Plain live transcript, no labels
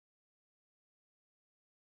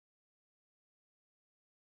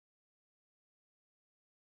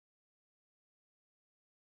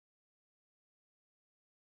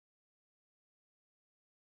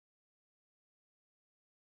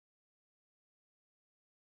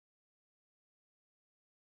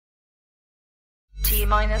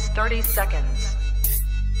T-minus 30 seconds.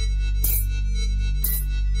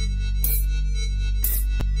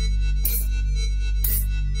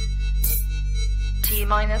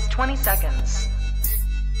 T-minus 20 seconds.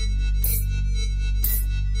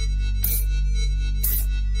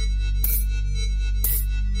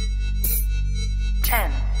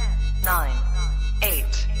 10, 9, 8,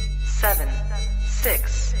 7,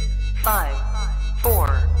 6, 5,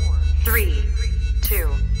 4, 3, 2,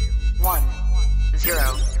 1, 0.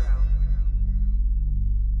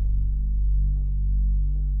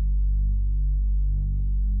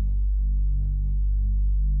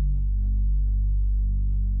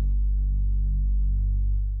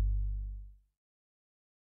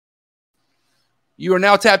 You are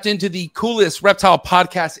now tapped into the coolest reptile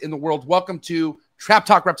podcast in the world. Welcome to Trap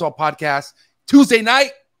Talk Reptile Podcast, Tuesday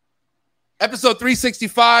night, episode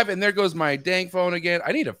 365. And there goes my dang phone again.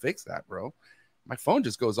 I need to fix that, bro. My phone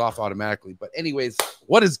just goes off automatically. But anyways,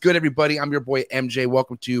 what is good, everybody? I'm your boy, MJ.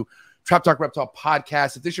 Welcome to Trap Talk Reptile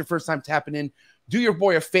Podcast. If this is your first time tapping in, do your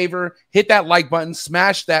boy a favor. Hit that like button,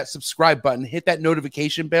 smash that subscribe button, hit that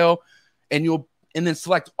notification bell, and then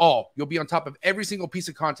select all. You'll be on top of every single piece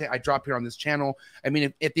of content I drop here on this channel. I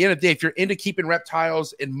mean, at the end of the day, if you're into keeping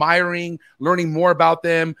reptiles, admiring, learning more about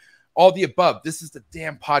them, all the above, this is the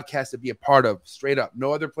damn podcast to be a part of. Straight up.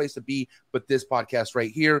 No other place to be but this podcast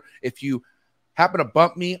right here. If you happen to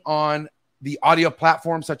bump me on the audio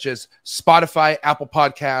platforms such as Spotify, Apple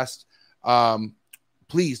Podcast,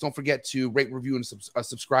 please don't forget to rate, review, and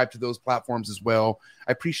subscribe to those platforms as well.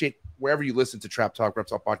 I appreciate wherever you listen to Trap Talk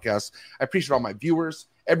Reptile Podcast. I appreciate all my viewers,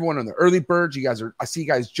 everyone on the early birds. I see you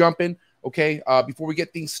guys jumping. Okay. Before we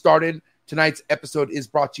get things started, tonight's episode is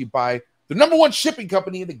brought to you by the number one shipping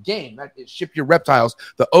company in the game. That is Ship Your Reptiles,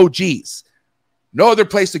 the OGs. No other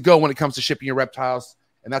place to go when it comes to shipping your reptiles.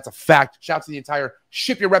 And that's a fact. Shout out to the entire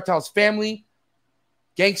Ship Your Reptiles family.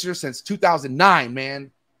 Gangster since 2009,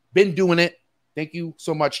 man. Been doing it. Thank you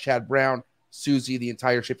so much, Chad Brown, Susie, the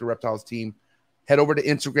entire Ship Your Reptiles team. Head over to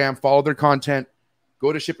Instagram, follow their content.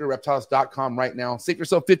 Go to shipyourreptiles.com right now. Save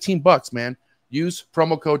yourself $15, man. Use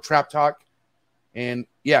promo code TRAPTALK. And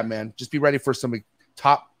yeah, man, just be ready for some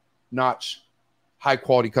top-notch,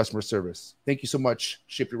 high-quality customer service. Thank you so much,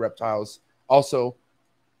 Ship Your Reptiles. Also,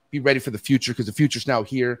 be ready for the future because the future's now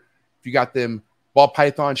here. If you got them ball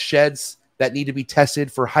python sheds that need to be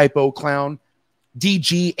tested for hypo, clown,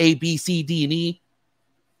 DG, A, B, C, D, and E,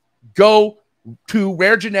 go to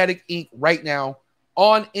Rare Genetic Inc. right now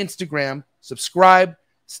on Instagram. Subscribe,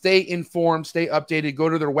 stay informed, stay updated. Go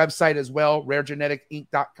to their website as well,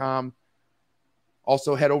 raregeneticinc.com.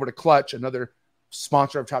 Also, head over to Clutch, another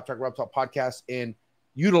sponsor of Trap Talk Reptile Podcast, and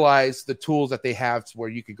utilize the tools that they have to where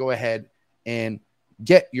you could go ahead and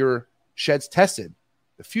get your sheds tested.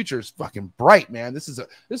 The future is fucking bright, man. This is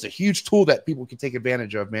a huge tool that people can take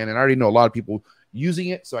advantage of, man. And I already know a lot of people using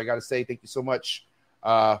it. So I got to say thank you so much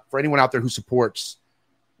for anyone out there who supports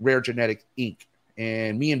Rare Genetic Inc.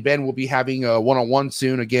 And me and Ben will be having a one-on-one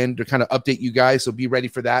soon again to kind of update you guys. So be ready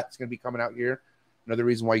for that. It's going to be coming out here. Another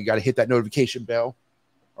reason why you got to hit that notification bell.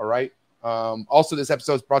 All right. Also, this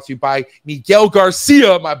episode is brought to you by Miguel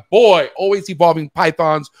Garcia, my boy. Always evolving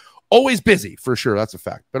pythons. Always busy, for sure. That's a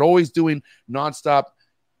fact. But always doing nonstop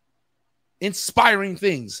inspiring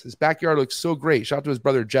things. His backyard looks so great. Shout out to his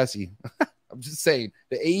brother, Jesse. I'm just saying.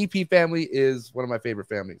 The AEP family is one of my favorite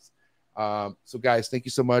families. So, guys, thank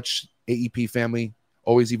you so much, AEP family.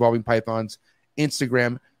 Always evolving pythons.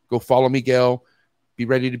 Instagram. Go follow Miguel. Be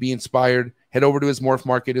ready to be inspired. Head over to his morph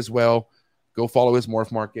market as well. Go follow his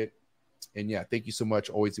morph market. And, yeah, thank you so much.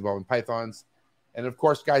 Always evolving pythons. And, of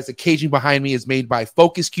course, guys, the caging behind me is made by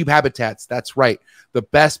Focus Cube Habitats. That's right. The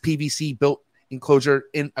best PVC built enclosure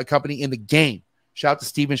in a company in the game. Shout out to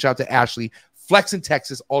Steven. Shout out to Ashley. Flex in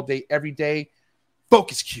Texas all day, every day.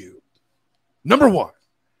 Focus Cube. Number one.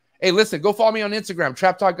 Hey, listen, go follow me on Instagram,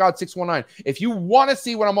 Trap Talk God 619. If you want to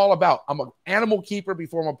see what I'm all about, I'm an animal keeper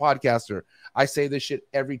before I'm a podcaster. I say this shit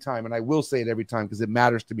every time, and I will say it every time because it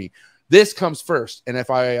matters to me. This comes first. And if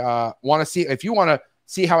you want to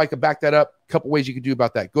see how I can back that up, a couple ways you can do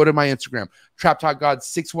about that. Go to my Instagram, Trap Talk God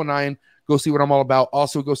 619. Go see what I'm all about.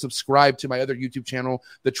 Also, go subscribe to my other YouTube channel,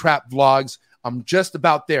 The Trap Vlogs. I'm just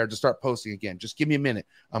about there to start posting again. Just give me a minute.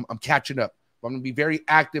 I'm catching up. I'm going to be very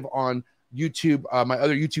active on YouTube, my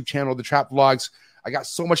other YouTube channel, The Trap Vlogs. I got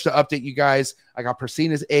so much to update you guys. I got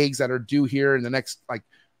Persina's eggs that are due here in the next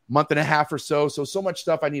month and a half or so. So much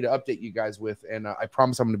stuff I need to update you guys with, and I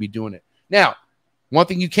promise I'm going to be doing it. Now, one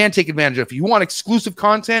thing you can take advantage of, if you want exclusive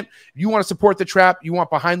content, if you want to support the Trap, you want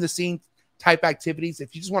behind-the-scenes type activities,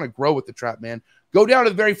 if you just want to grow with the Trap, man, go down to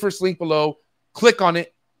the very first link below, click on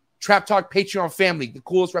it, Trap Talk Patreon family, the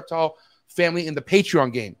coolest reptile family in the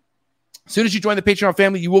Patreon game. As soon as you join the Patreon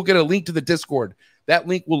family, you will get a link to the Discord. That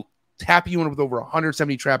link will tap you in with over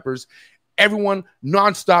 170 trappers. Everyone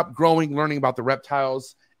nonstop growing, learning about the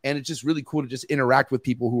reptiles. And it's just really cool to just interact with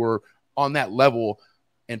people who are on that level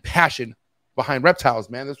and passion behind reptiles,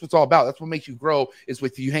 man. That's what it's all about. That's what makes you grow, is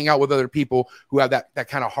with you hang out with other people who have that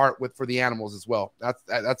kind of heart for the animals as well.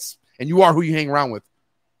 That's and you are who you hang around with.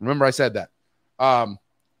 Remember, I said that.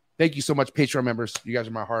 Thank you so much, Patreon members. You guys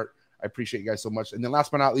are my heart. I appreciate you guys so much. And then last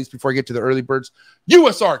but not least, before I get to the early birds,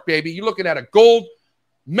 US Arc, baby. You're looking at a gold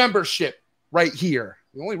membership right here.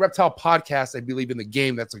 The only reptile podcast, I believe, in the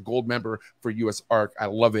game that's a gold member for US Arc. I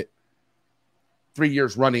love it. 3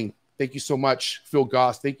 years running. Thank you so much, Phil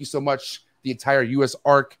Goss. Thank you so much, the entire US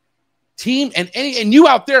Arc team. And you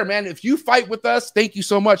out there, man, if you fight with us, thank you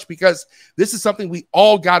so much, because this is something we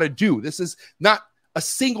all got to do. This is not a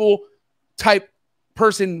single type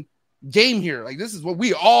person game here. Like, this is what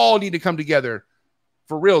we all need to come together.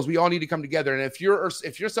 For reals, we all need to come together. And if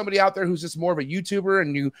you're somebody out there who's just more of a YouTuber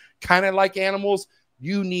and you kind of like animals,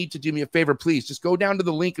 you need to do me a favor, please. Just go down to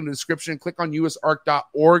the link in the description, click on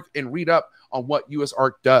usarc.org, and read up on what US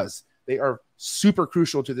Arc does. They are super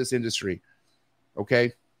crucial to this industry.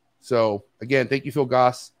 Okay? So, again, thank you, Phil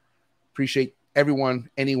Goss. Appreciate anyone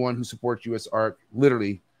who supports US Arc.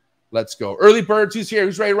 Literally, let's go. Early Birds, who's here?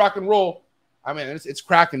 Who's ready to rock and roll? I mean, it's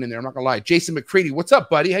cracking in there. I'm not going to lie. Jason McCready, what's up,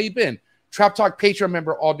 buddy? How you been? Trap Talk Patreon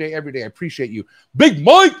member all day, every day. I appreciate you. Big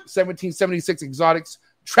Mike, 1776 Exotics.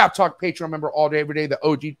 Trap Talk Patreon member all day, every day. The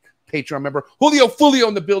OG Patreon member. Julio Fulio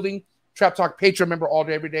in the building. Trap Talk Patreon member all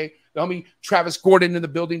day, every day. The homie Travis Gordon in the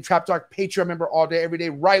building. Trap Talk Patreon member all day, every day.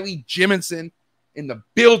 Riley Jiminson in the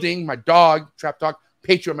building. My dog. Trap Talk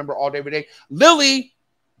Patreon member all day, every day. Lily,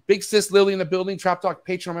 big sis Lily in the building. Trap Talk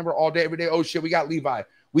Patreon member all day, every day. Oh, shit, we got Levi.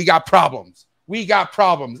 We got problems.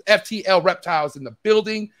 FTL Reptiles in the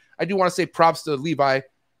building. I do want to say props to Levi.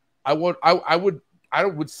 I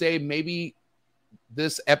would say maybe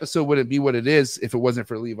this episode wouldn't be what it is if it wasn't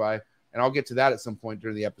for Levi. And I'll get to that at some point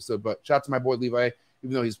during the episode. But shout out to my boy Levi,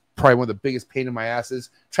 even though he's probably one of the biggest pain in my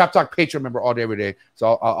asses. Trap Talk Patreon member all day, every day.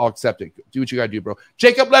 So I'll accept it. Do what you got to do, bro.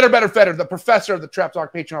 Jacob Letterbetter, the professor of the Trap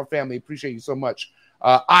Talk Patreon family. Appreciate you so much.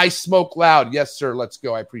 I Smoke Loud. Yes, sir. Let's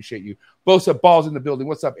go. I appreciate you. Bosa Balls in the building.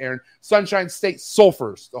 What's up, Aaron? Sunshine State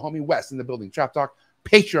Sulfurs. The homie West in the building. Trap Talk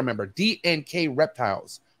Patreon member. DNK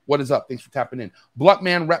Reptiles. What is up? Thanks for tapping in.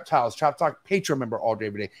 Bluntman Reptiles. Trap Talk Patreon member all day,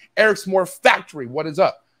 every day. Eric's More Factory. What is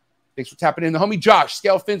up? Thanks for tapping in. The homie Josh.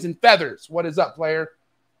 Scale Fins and Feathers. What is up, player?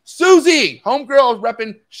 Susie. Homegirl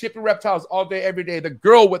repping Shipping Reptiles all day, every day. The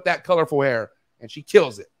girl with that colorful hair. And she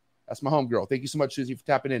kills it. That's my homegirl. Thank you so much, Susie, for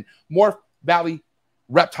tapping in. Morph Valley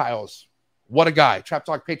Reptiles. What a guy. Trap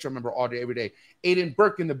Talk Patreon member all day, every day. Aiden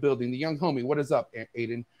Burke in the building. The young homie. What is up,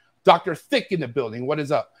 Aiden? Dr. Thick in the building. What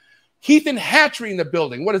is up? Heathen Hatchery in the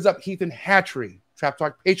building. What is up, Heathen Hatchery? Trap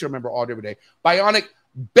Talk Patreon member all day, every day. Bionic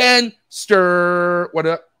Ben Stir. What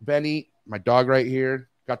up, Benny? My dog right here.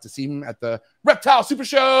 Got to see him at the Reptile Super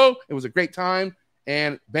Show. It was a great time.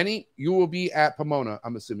 And Benny, you will be at Pomona,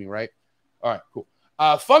 I'm assuming, right? All right, cool.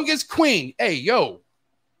 Fungus Queen. Hey, yo.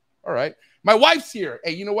 All right. My wife's here.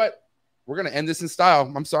 Hey, you know what? We're going to end this in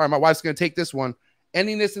style. I'm sorry. My wife's going to take this one.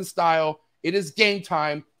 Ending this in style. It is game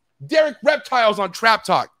time. Derrick Reptiles on Trap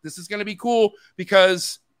Talk. This is going to be cool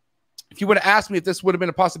because if you would have asked me if this would have been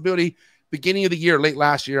a possibility beginning of the year, late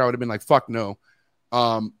last year, I would have been like, fuck no.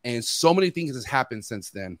 And so many things has happened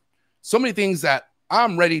since then. So many things that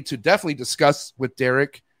I'm ready to definitely discuss with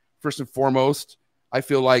Derrick. First and foremost, I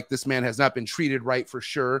feel like this man has not been treated right for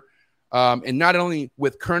sure. And not only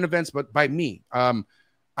with current events, but by me.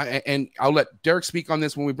 And I'll let Derrick speak on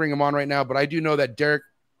this when we bring him on right now. But I do know that Derrick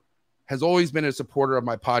has always been a supporter of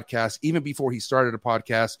my podcast, even before he started a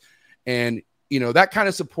podcast. And, you know, that kind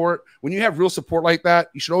of support, when you have real support like that,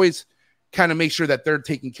 you should always kind of make sure that they're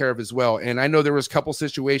taken care of as well. And I know there was a couple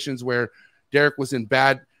situations where Derrick was in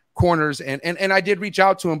bad corners and I did reach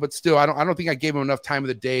out to him, but still, I don't think I gave him enough time of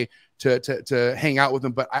the day to hang out with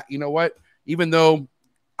him. But you know what? Even though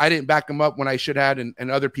I didn't back him up when I should have,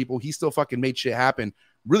 and other people, he still fucking made shit happen.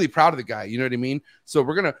 Really proud of the guy. You know what I mean? So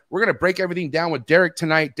we're gonna break everything down with Derrick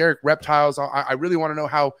tonight. Derrick Reptiles. I really want to know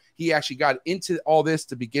how he actually got into all this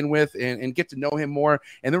to begin with, and get to know him more.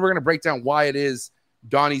 And then we're gonna break down why it is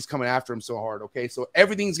Donny's coming after him so hard. Okay, so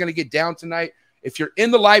everything's gonna get down tonight. If you're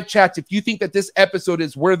in the live chats, if you think that this episode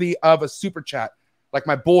is worthy of a super chat, like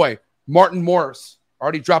my boy Martin Morris,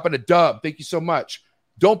 already dropping a dub. Thank you so much.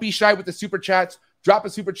 Don't be shy with the super chats. Drop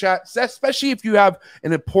a super chat, especially if you have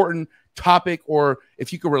an important topic or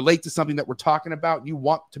if you can relate to something that we're talking about. You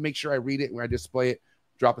want to make sure I read it when I display it.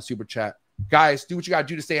 Drop a super chat. Guys, do what you got to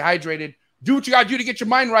do to stay hydrated. Do what you got to do to get your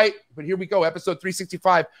mind right. But here we go, episode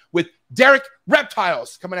 365 with Derrick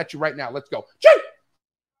Reptiles coming at you right now. Let's go. Choo!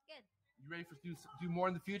 You ready for do more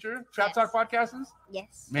in the future? Trap Talk podcasts?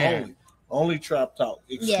 Yes. Man. Only Trap Talk.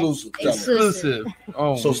 Exclusive. Yes. Exclusive.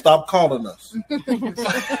 Oh. So stop calling us.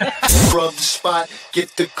 Rub the spot,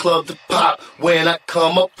 get the club to pop. When I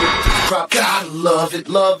come up with the crop, gotta love it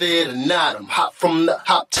or not. I'm hot from the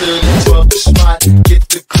hop to the rub the spot, get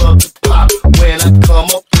the club to pop. When I come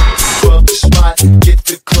up with the rub the spot, get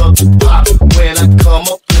the club to pop. When I come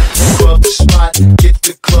up with the rub the spot, get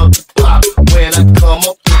the club to pop. When I come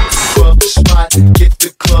up with the rub the spot, get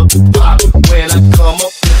the club to pop. When I come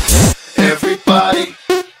up with everybody,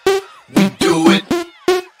 we do it.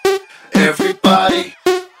 Everybody,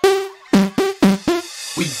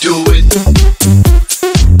 we do it.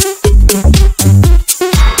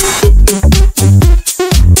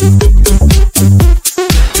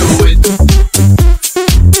 Do it. Do it.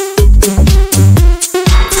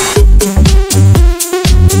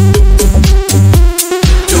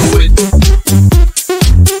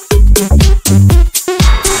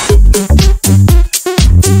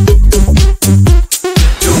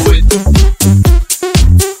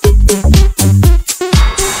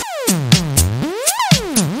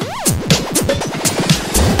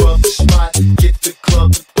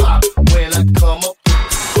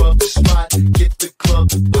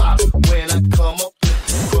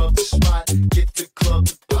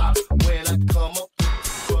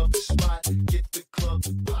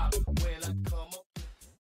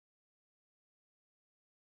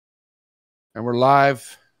 And we're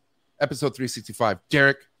live, episode 365.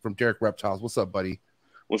 Derrick from Derrick Reptiles. What's up, buddy?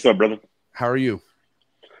 What's up, brother? How are you?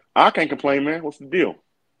 I can't complain, man. What's the deal?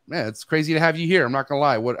 Man, it's crazy to have you here. I'm not gonna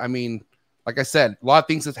lie. Like I said, a lot of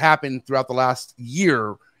things have happened throughout the last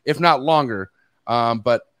year, if not longer.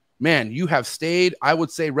 But man, you have stayed, I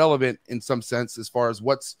would say, relevant in some sense as far as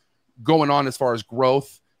what's going on as far as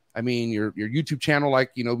growth. I mean, your YouTube channel,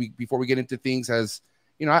 before we get into things, has,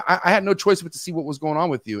 I had no choice but to see what was going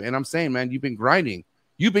on with you. And I'm saying, man, you've been grinding.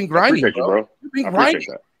 You've been grinding, bro. You've been grinding.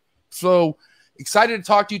 So excited to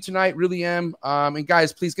talk to you tonight. Really am. And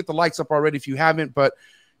guys, please get the likes up already if you haven't. But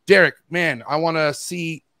Derrick, man, I want to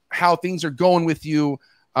see how things are going with you.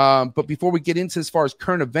 But before we get into as far as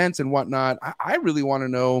current events and whatnot, I really want to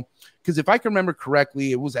know, because if I can remember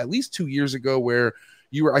correctly, it was at least 2 years ago where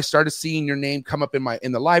I started seeing your name come up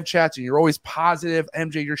in the live chats, and you're always positive.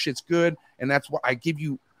 MJ, your shit's good. And that's what I give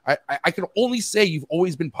you. I can only say you've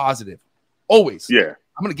always been positive. Always. Yeah.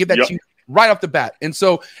 I'm going to give that to you right off the bat. And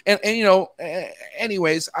so,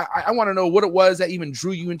 anyways, I want to know what it was that even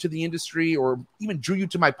drew you into the industry, or even drew you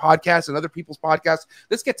to my podcast and other people's podcasts.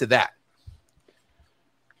 Let's get to that.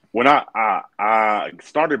 When I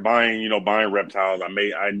started buying reptiles, I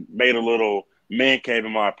made a little man cave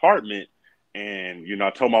in my apartment, and I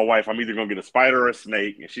told my wife I'm either gonna get a spider or a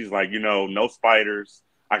snake, and she's like, no spiders.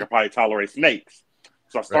 I could probably tolerate snakes.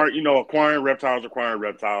 So I started, acquiring reptiles,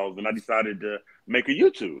 and I decided to make a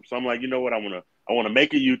YouTube. So I'm like, you know what, I want to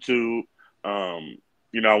make a YouTube. I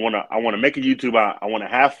want to make a YouTube. I want to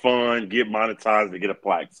have fun, get monetized, and get a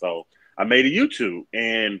plaque. So I made a YouTube,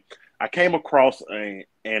 and I came across an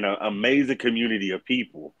amazing community of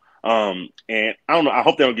people. And I don't know, I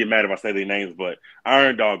hope they don't get mad if I say their names, but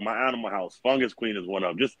Iron Dog, My Animal House, Fungus Queen is one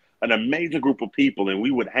of them. Just an amazing group of people, and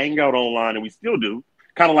we would hang out online, and we still do.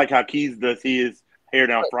 Kind of like how Keys does his Hair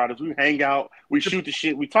Down Fridays. We hang out, we shoot the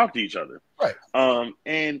shit, we talk to each other. Right.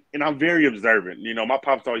 And I'm very observant. My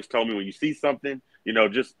pops always told me, when you see something,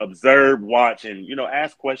 just observe, watch, and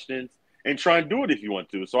ask questions and try and do it if you want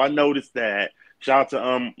to. So I noticed that, shout out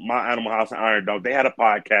to My Animal House and Iron Dog, they had a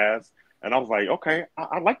podcast, and I was like, okay,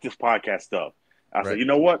 I like this podcast stuff. I said, you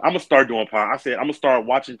know what? I'm gonna start doing podcasts. I said, I'm gonna start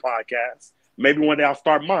watching podcasts. Maybe one day I'll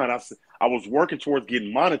start mine. I was working towards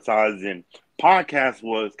getting monetized, and podcast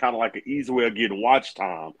was kind of like an easy way of getting watch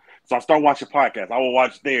time. So I started watching podcasts. I will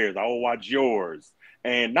watch theirs. I will watch yours.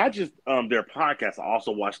 And not just their podcasts, I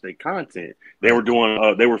also watched their content. They were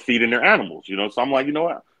doing, they were feeding their animals, So I'm like, you know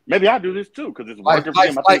what? Maybe I'll do this too, because it's working for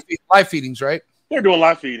them. Live feedings, right? They're doing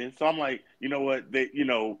live feeding. So I'm like, you know what?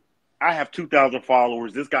 I have 2,000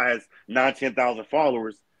 followers. This guy has 10,000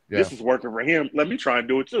 followers. Yeah. This is working for him. Let me try and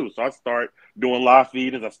do it too. So I start doing live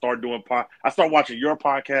feedings. I start watching your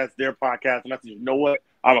podcast, their podcast, and I said, you know what?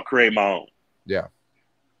 I'm gonna create my own. Yeah.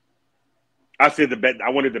 I said I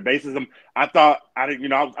wanted the basis. I thought I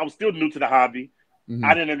didn't. I was still new to the hobby. Mm-hmm.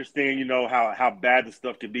 I didn't understand, how bad the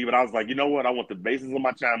stuff could be. But I was like, you know what? I want the basis of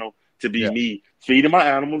my channel to be me feeding my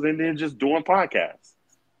animals and then just doing podcasts.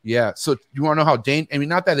 Yeah. So you want to know how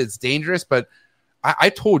not that it's dangerous, but I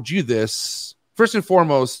told you this. First and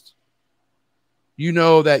foremost, you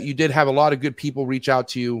know that you did have a lot of good people reach out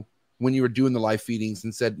to you when you were doing the live feedings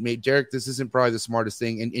and said, "Mate, Derrick, this isn't probably the smartest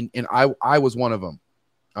thing." And I was one of them.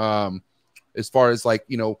 As far as like,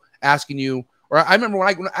 you know, asking you, or I remember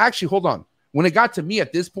when actually, hold on. When it got to me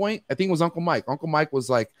at this point, I think it was Uncle Mike. Uncle Mike was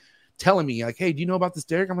like telling me like, "Hey, do you know about this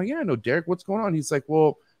Derrick?" I'm like, "Yeah, I know Derrick. What's going on?" He's like,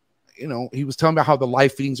 "Well, you know," he was telling me about how the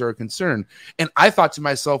live feedings are a concern. And I thought to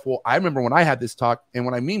myself, well, I remember when I had this talk, and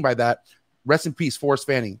what I mean by that, rest in peace, Forrest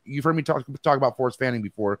Fanning. You've heard me talk about Forrest Fanning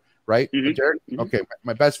before, right? Mm-hmm. Derrick? Mm-hmm. Okay,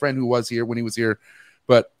 my best friend who was here when he was here.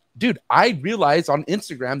 But dude, I realized on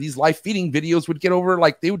Instagram these live feeding videos would get over,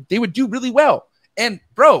 like they would do really well. And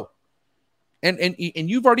bro, and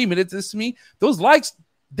you've already admitted this to me, those likes,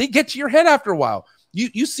 they get to your head after a while.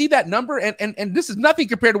 You see that number, and this is nothing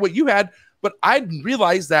compared to what you had, but I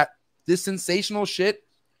realized that this sensational shit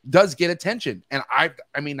does get attention. And I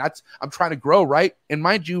mean, I'm trying to grow, right? And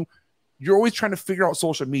mind you, you're always trying to figure out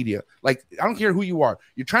social media. Like, I don't care who you are.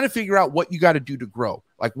 You're trying to figure out what you got to do to grow.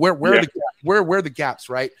 Like where are the gaps,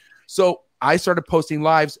 right? So I started posting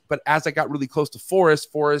lives, but as I got really close to Forrest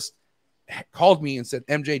called me and said,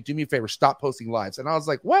 "MJ, do me a favor, stop posting lives." And I was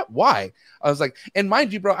like, "What? Why?" I was like, and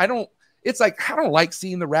mind you, bro, I don't like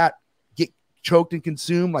seeing the rat get choked and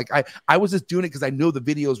consumed. Like I was just doing it because I know the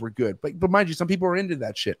videos were good. But mind you, some people are into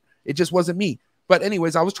that shit. It just wasn't me. But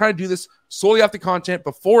anyways, I was trying to do this solely off the content.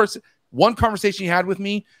 But Forrest, one conversation he had with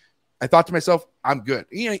me, I thought to myself, I'm good.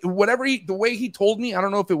 You know, the way he told me, I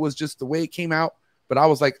don't know if it was just the way it came out, but I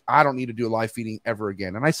was like, I don't need to do a live feeding ever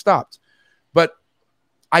again. And I stopped. But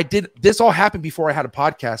I did, this all happened before I had a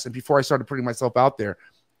podcast and before I started putting myself out there.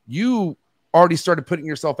 You already started putting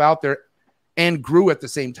yourself out there and grew at the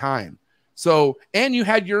same time. So, and you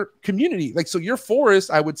had your community, like, so your Forrest,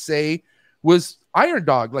 I would say, was Iron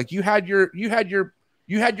Dog. Like you had your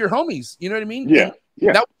homies, you know what I mean? Yeah.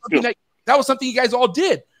 Yeah. That was something you guys all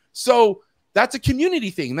did. So that's a community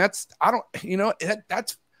thing. I don't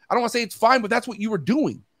want to say it's fine, but that's what you were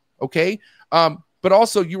doing. Okay. But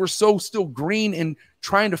also you were so still green and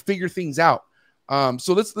trying to figure things out.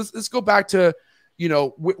 So let's go back to, you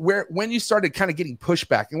know, when you started kind of getting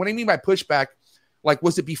pushback. And what I mean by pushback, like,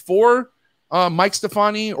 was it before Mike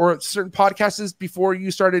Stefani or certain podcasts before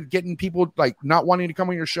you started getting people like not wanting to come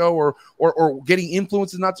on your show or getting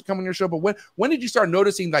influences not to come on your show? But when did you start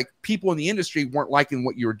noticing like people in the industry weren't liking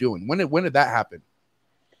what you were doing? When did that happen?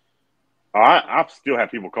 I still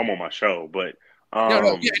have people come on my show, but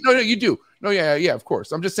no, you do. No, yeah, of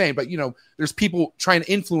course. I'm just saying, but you know, there's people trying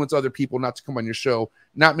to influence other people not to come on your show.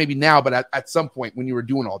 Not maybe now, but at some point when you were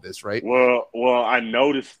doing all this, right? Well, I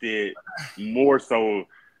noticed it more so.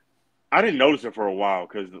 I didn't notice it for a while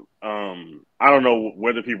because I don't know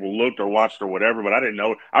whether people looked or watched or whatever, but I didn't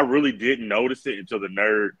know. I really didn't notice it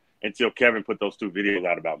until Kevin put those 2 videos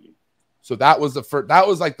out about me. So that was the first. That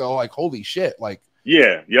was like holy shit, like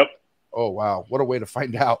yeah, yep. Oh wow, what a way to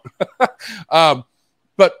find out.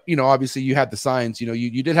 But you know, obviously you had the signs. You know,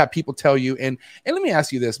 you did have people tell you. And let me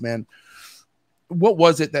ask you this, man. What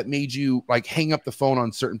was it that made you like hang up the phone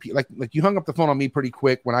on certain people? Like you hung up the phone on me pretty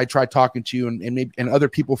quick when I tried talking to you and other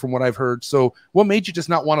people from what I've heard. So what made you just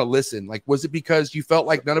not want to listen? Like, was it because you felt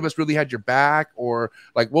like none of us really had your back, or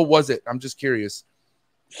like, what was it? I'm just curious.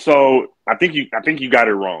 So I think you got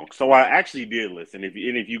it wrong. So I actually did listen. If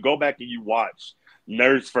you go back and you watch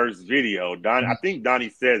Nerd's first video, I think Donny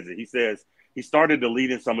says it. He says he started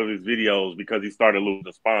deleting some of his videos because he started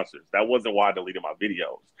losing sponsors. That wasn't why I deleted my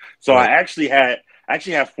videos. So right. I actually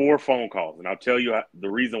had 4 phone calls, and I'll tell you the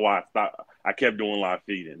reason why I kept doing live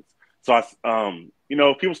feedings. So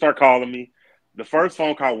people start calling me. The first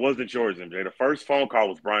phone call wasn't yours, MJ. The first phone call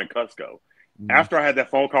was Brian Cusco. Mm-hmm. After I had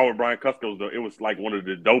that phone call with Brian Cusco, it was like one of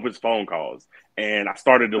the dopest phone calls, and I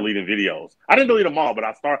started deleting videos. I didn't delete them all, but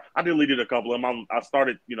I deleted a couple of them. I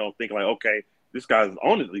started, thinking like, okay, this guy's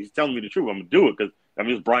honestly, he's telling me the truth. I'm gonna do it because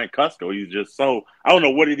it's Brian Cusco. He's just so, I don't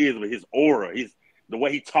know what it is, but his aura, the way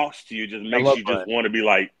he talks to you just makes you just want to be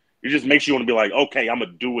like, it just makes you want to be like, okay, I'm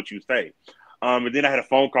gonna do what you say. And then I had a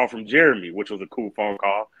phone call from Jeremy, which was a cool phone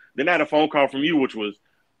call. Then I had a phone call from you, which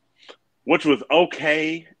was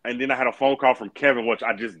okay. And then I had a phone call from Kevin, which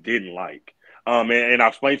I just didn't like. And I'll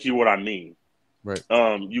explain to you what I mean. Right.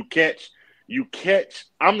 You catch.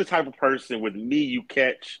 I'm the type of person, with me, you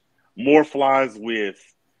catch more flies with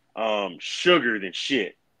sugar than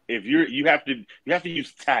shit. If you have to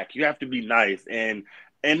use tact. You have to be nice, and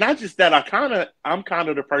not just that. I'm kind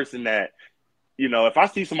of the person that, if I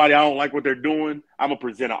see somebody I don't like what they're doing, I'm gonna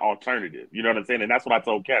present an alternative. You know what I'm saying? And that's what I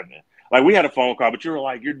told Kevin. Like, we had a phone call, but you were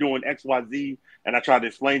like, you're doing XYZ, and I tried to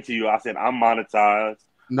explain to you. I said, I'm monetized.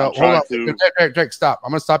 No, hold on. Derrick, stop.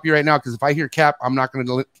 I'm gonna stop you right now because if I hear cap, I'm not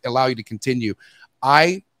gonna allow you to continue.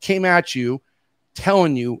 I came at you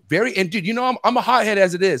telling you and dude, you know, I'm a hothead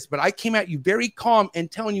as it is, but I came at you very calm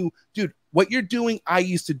and telling you, dude, what you're doing, I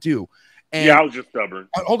used to do. And yeah, I was just stubborn.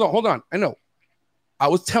 Hold on. I know. I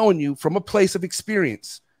was telling you from a place of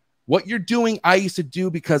experience, what you're doing, I used to do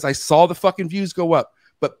because I saw the fucking views go up.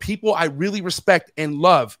 But people I really respect and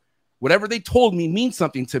love, whatever they told me means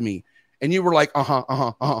something to me. And you were like,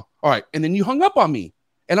 all right. And then you hung up on me.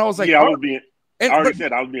 And I was like, yeah, I already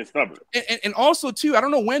said I was being stubborn. And also, too, I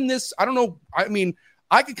don't know when this, I don't know. I mean,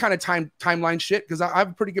 I could kind of timeline shit because I have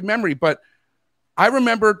a pretty good memory. But I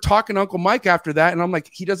remember talking to Uncle Mike after that. And I'm like,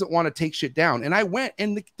 he doesn't want to take shit down. And I went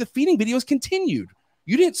and the feeding videos continued.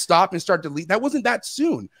 You didn't stop and start delete. That wasn't that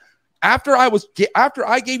soon. After I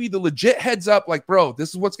gave you the legit heads up, like, bro, this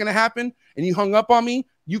is what's going to happen. And you hung up on me.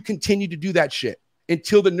 You continued to do that shit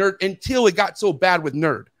until it got so bad with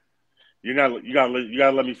Nerd. You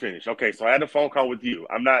gotta let me finish. Okay, so I had a phone call with you.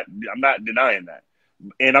 I'm not denying that,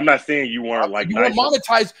 and I'm not saying you weren't like you weren't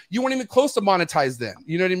monetized. You weren't even close to monetized then.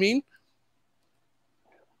 You know what I mean?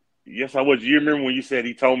 Yes, I was. You remember when you said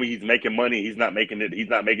he told me he's making money? He's not making it. He's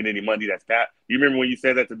not making any money. That's that. You remember when you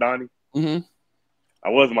said that to Donny? Mm-hmm. I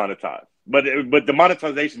was monetized, but the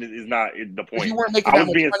monetization is not the point. You weren't making that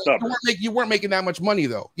much money. You weren't making that much money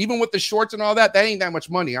though. Even with the shorts and all that, that ain't that much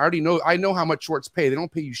money. I already know. I know how much shorts pay. They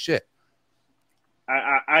don't pay you shit.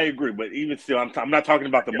 I agree, but even still, I'm not talking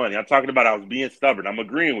about the money. I'm talking about I was being stubborn. I'm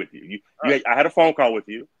agreeing with you. I had a phone call with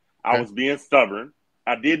you. I was being stubborn.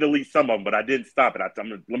 I did delete some of them, but I didn't stop it.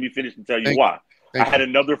 Let me finish and tell you why. I had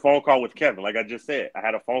another phone call with Kevin. Like I just said, I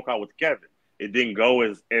had a phone call with Kevin. It didn't go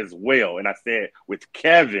as well. And I said with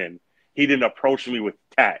Kevin, he didn't approach me with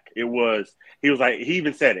tact. He was like, he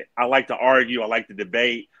even said it. I like to argue. I like to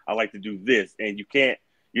debate. I like to do this. And you can't,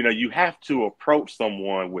 you have to approach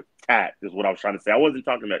someone with tact is what I was trying to say. I wasn't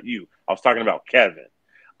talking about you. I was talking about Kevin.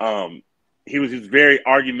 He was just very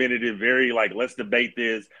argumentative, very like, let's debate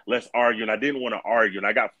this, let's argue. And I didn't want to argue. And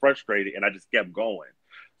I got frustrated and I just kept going.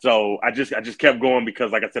 So I just kept going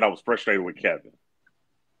because, like I said, I was frustrated with Kevin.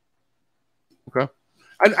 Okay.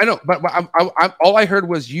 I know, but I all I heard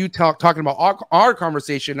was you talking about our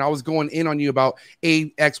conversation. And I was going in on you about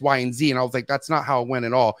A, X, Y, and Z. And I was like, that's not how it went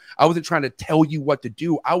at all. I wasn't trying to tell you what to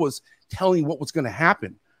do. I was telling you what was going to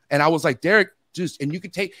happen. And I was like, Derrick, and you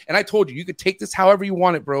could take, and I told you could take this however you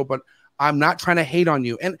want it, bro, but I'm not trying to hate on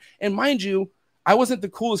you. And mind you, I wasn't the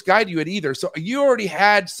coolest guy to you either. So you already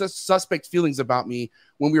had suspect feelings about me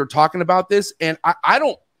when we were talking about this. And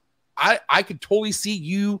I could totally see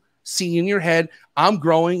you seeing in your head, I'm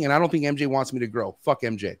growing and I don't think MJ wants me to grow. Fuck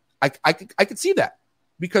MJ. I could see that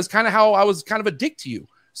because kind of how I was kind of a dick to you.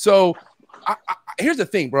 So here's the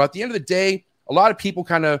thing, bro. At the end of the day, a lot of people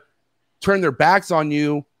kind of turn their backs on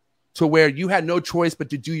you to where you had no choice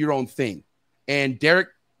but to do your own thing. And Derrick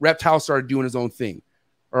Reptiles started doing his own thing.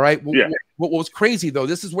 All right. Well, yeah. What was crazy though,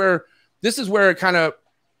 this is where it kind of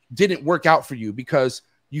didn't work out for you because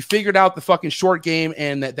you figured out the fucking short game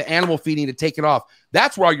and the animal feeding to take it off.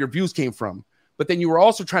 That's where all your views came from. But then you were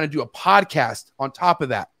also trying to do a podcast on top of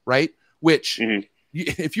that, right? Which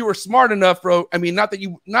if you were smart enough, bro, I mean, not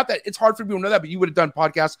that it's hard for people to know that, but you would have done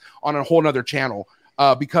podcasts on a whole nother channel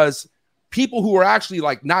because people who are actually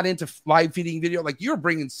like not into live feeding video, like you're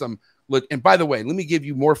bringing some look. And by the way, let me give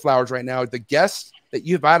you more flowers right now. The guests that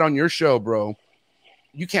you've had on your show, bro,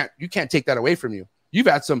 you can't take that away from you. You've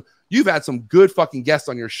had some good fucking guests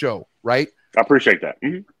on your show, right? I appreciate that.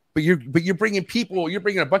 Mm-hmm. But you're bringing people, you're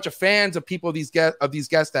bringing a bunch of fans of people, these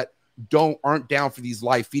guests that aren't down for these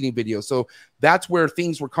live feeding videos. So that's where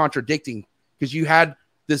things were contradicting because you had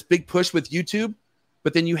this big push with YouTube,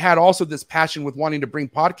 but then you had also this passion with wanting to bring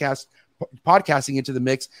podcasting into the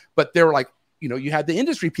mix. But they were like, you had the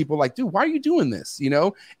industry people like, dude, why are you doing this?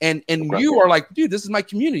 And you are like, dude, this is my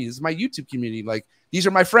community. This is my YouTube community. Like, these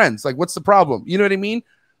are my friends. Like, what's the problem? You know what I mean?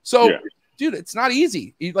 So, yeah. Dude, it's not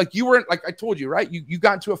easy. Like you weren't, like I told you, right? You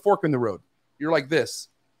got into a fork in the road. You're like this.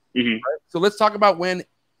 Mm-hmm. Right? So let's talk about when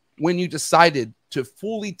you decided to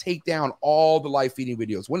fully take down all the live feeding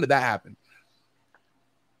videos. When did that happen?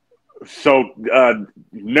 So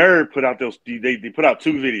Nerd put out they put out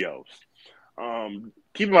 2 videos.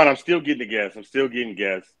 Keep in mind, I'm still getting guests.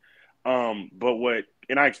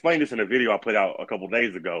 And I explained this in a video I put out a couple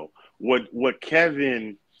days ago. What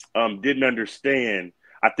Kevin didn't understand,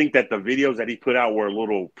 I think that the videos that he put out were a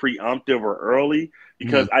little preemptive or early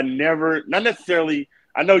because I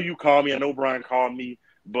know you called me, I know Brian called me,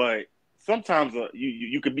 but sometimes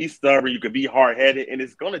you could be stubborn, you could be hard-headed, and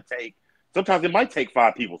it's going to take, sometimes it might take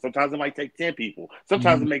 5 people, sometimes it might take 10 people,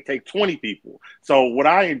 sometimes it may take 20 people. So what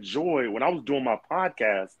I enjoy when I was doing my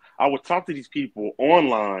podcast, I would talk to these people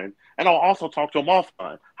online, and I'll also talk to them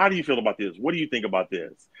offline. How do you feel about this? What do you think about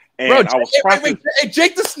this? And bro, I was wait, hey,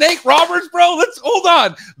 Jake the Snake Roberts, bro. Let's hold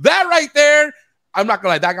on. That right there, I'm not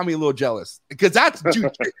gonna lie, that got me a little jealous because that's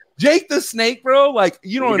dude, Jake the Snake, bro. Like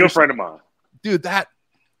you don't He's a good friend of mine, dude. That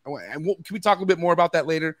can we talk a little bit more about that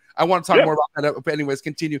later? I want to talk more about that. But anyways,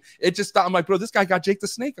 continue. It just thought I'm like, bro, this guy got Jake the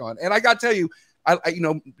Snake on, and I got to tell you, I you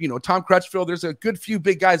know Tom Crutchfield. There's a good few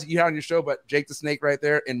big guys that you had on your show, but Jake the Snake right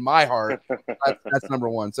there in my heart, that's number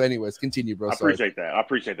one. So, anyways, continue, bro. I appreciate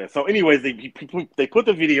that. So, anyways, they put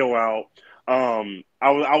the video out. I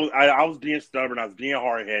was being stubborn. I was being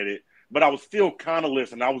hard headed, but I was still kind of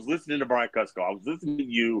listening. I was listening to Brian Cusco. I was listening to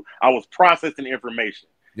you. I was processing information.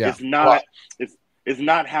 Yeah. It's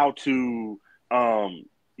not how to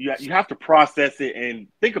you have to process it and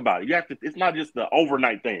think about it. You have to. It's not just the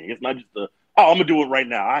overnight thing. It's not just I'm gonna do it right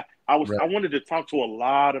now. I wanted to talk to a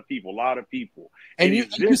lot of people. And you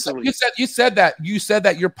said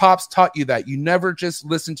that your pops taught you that you never just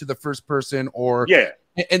listen to the first person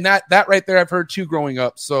and that right there I've heard too growing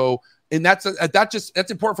up. So and that's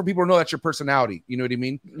important for people to know that's your personality. You know what I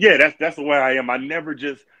mean? Yeah, that's the way I am. I never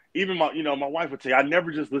just my wife would say I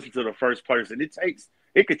never just listen to the first person.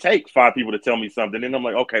 It could take 5 people to tell me something, and I'm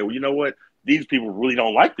like, okay, well, you know what? These people really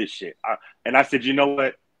don't like this shit. And I said, you know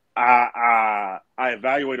what? I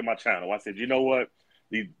evaluated my channel. I said, you know what?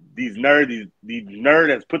 These nerd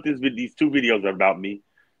has put these 2 videos about me,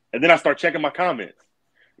 and then I start checking my comments.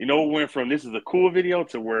 You know, it went from this is a cool video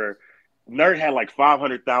to where nerd had like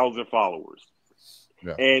 500,000 followers,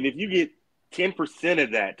 and if you get 10%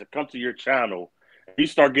 of that to come to your channel, you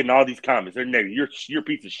start getting all these comments. They're negative. You're a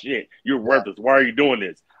piece of shit. You're worthless. Why are you doing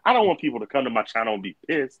this? I don't want people to come to my channel and be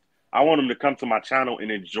pissed. I want them to come to my channel and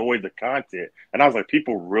enjoy the content. And I was like,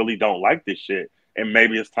 people really don't like this shit, and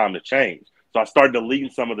maybe it's time to change. So I started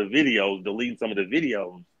deleting some of the videos.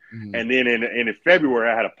 Mm-hmm. And then in February,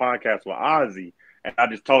 I had a podcast with Ozzy, and I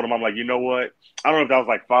just told him, I'm like, you know what? I don't know if that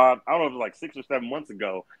was like 6 or 7 months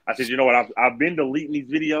ago. I said, you know what? I've been deleting these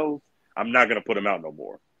videos. I'm not going to put them out no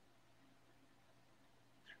more.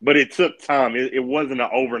 But it took time. It wasn't an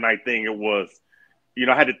overnight thing. It was,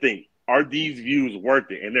 I had to think, are these views worth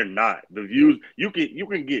it? And they're not. The views, you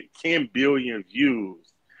can get 10 billion views,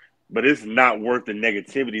 but it's not worth the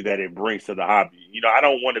negativity that it brings to the hobby. I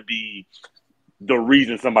don't want to be the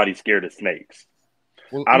reason somebody's scared of snakes.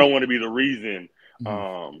 Well, I don't want to be the reason.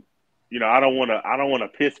 Mm-hmm. I don't want to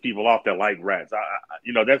piss people off that like rats.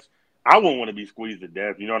 I wouldn't want to be squeezed to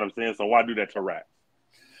death. You know what I'm saying? So why do that to rats?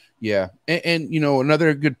 Yeah. And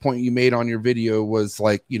another good point you made on your video was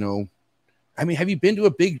like, have you been to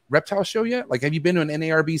a big reptile show yet? Like, have you been to an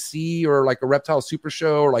NARBC or like a reptile super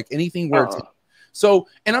show or like anything where so,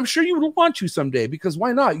 and I'm sure you would want to someday, because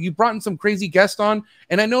why not? You brought in some crazy guest on,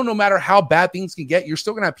 and I know no matter how bad things can get, you're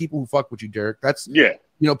still going to have people who fuck with you, Derrick. That's,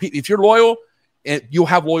 if you're loyal, and you'll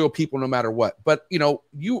have loyal people no matter what. But,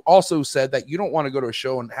 you also said that you don't want to go to a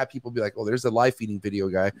show and have people be like, oh, there's a live feeding video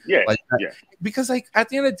guy. Yeah. Because like at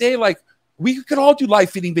the end of the day, like we could all do live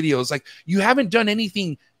feeding videos. Like you haven't done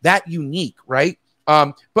anything that unique. Right.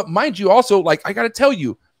 But mind you also, like, I got to tell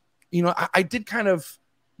you, I did kind of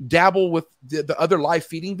dabble with the other live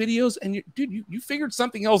feeding videos, and you figured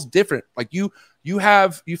something else different. Like you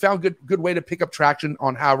found good way to pick up traction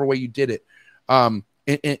on however way you did it.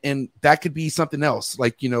 And that could be something else.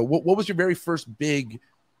 Like, what was your very first big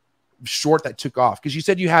short that took off? Because you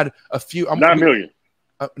said you had a few. 9 million.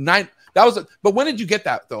 9. That was. But when did you get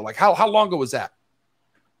that though? Like, how long ago was that?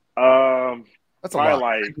 That's a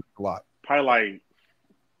lot. Probably like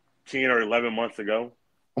 10 or 11 months ago.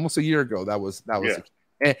 Almost a year ago. That was. Yeah.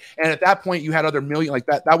 And at that point, you had other million like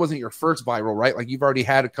that. That wasn't your first viral, right? Like you've already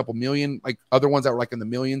had a couple million, like other ones that were like in the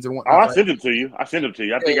millions and whatnot. I sent them to you. I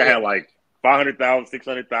think I had like 500,000,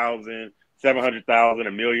 600,000, 700,000,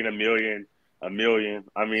 a million. I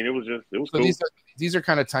mean, it was cool. These are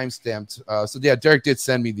kind of time stamped. So yeah, Derrick did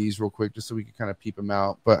send me these real quick just so we could kind of peep them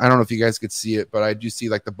out. But I don't know if you guys could see it, but I do see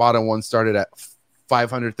like the bottom one started at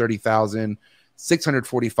 530,000,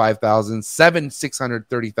 645,000,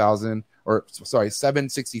 630,000, or sorry,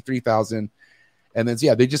 763,000, and then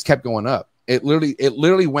they just kept going up. It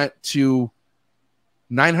literally went to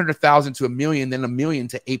 900,000 to 1 million, then 1 million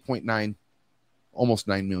to 8.9. Almost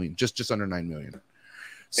 9 million, just under 9 million.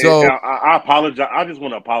 So I apologize. I just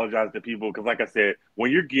want to apologize to people because, like I said,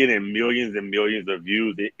 when you're getting millions and millions of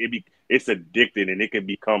views, it's addicting and it can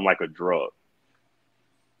become like a drug.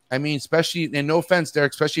 I mean, especially, and no offense,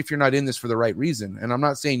 Derrick, especially if you're not in this for the right reason. And I'm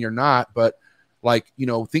not saying you're not, but like,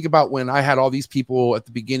 think about when I had all these people at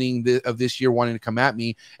the beginning of this year wanting to come at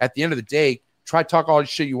me. At the end of the day, try to talk all the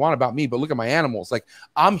shit you want about me, but look at my animals. Like,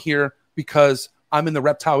 I'm here because I'm in the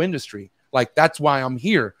reptile industry. Like, that's why I'm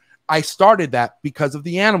here. I started that because of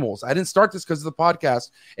the animals. I didn't start this because of the podcast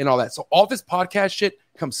and all that. So all this podcast shit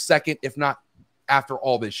comes second, if not after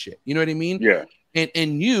all this shit. You know what I mean? Yeah.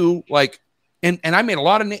 And you like, and I made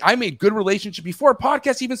I made good relationship before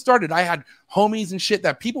podcast even started. I had homies and shit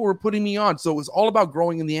that people were putting me on. So it was all about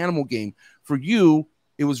growing in the animal game. For you,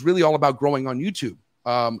 it was really all about growing on YouTube.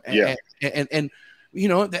 And you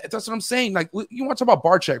know, that's what I'm saying. Like, you want to talk about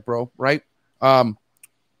Barcheck, bro, right?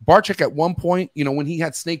 Barcheck at one point, you know, when he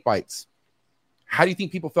had snake bites, how do you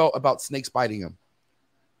think people felt about snakes biting him?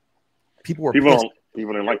 People were pissed.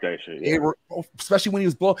 People didn't like that shit. Yeah. They were, especially when he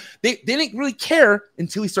was blowing. They didn't really care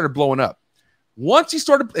until he started blowing up. Once he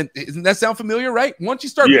started, and doesn't that sound familiar, right? Once you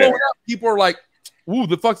start blowing up, people are like, "Ooh,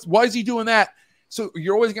 the fuck? Why is he doing that?" So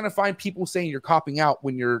you're always gonna find people saying you're copping out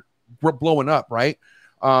when you're blowing up, right?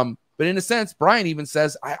 But in a sense, Brian even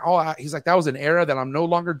says, he's like, that was an era that I'm no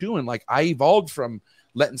longer doing. Like, I evolved from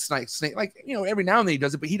letting snake, like, you know, every now and then he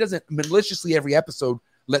does it, but he doesn't maliciously every episode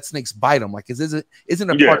let snakes bite him. Like, isn't a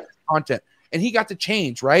part of the content. And he got to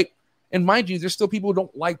change, right? And mind you, there's still people who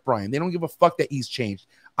don't like Brian. They don't give a fuck that he's changed.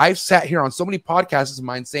 I've sat here on so many podcasts of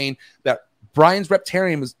mine saying that Brian's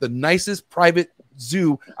Reptarium is the nicest private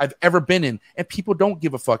zoo I've ever been in, and people don't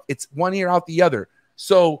give a fuck. It's one ear out the other.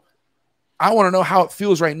 So I want to know how it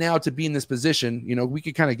feels right now to be in this position. You know, we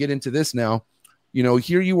could kind of get into this now. You know,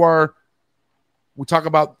 here you are. We talk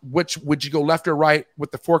about which would you go left or right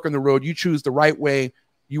with the fork in the road. You choose the right way.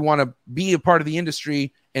 You want to be a part of the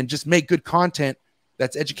industry and just make good content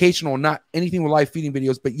that's educational, not anything with live feeding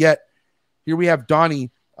videos. But yet here we have Donny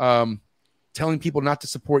telling people not to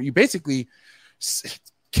support you. Basically,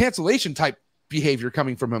 cancellation type behavior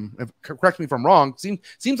coming from him. Correct me if I'm wrong.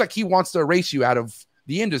 Seems like he wants to erase you out of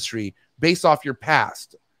the industry based off your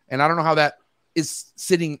past. And I don't know how that is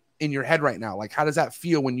sitting in your head right now. Like, how does that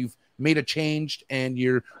feel when you've made a change and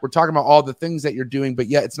we're talking about all the things that you're doing, but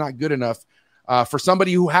yet it's not good enough for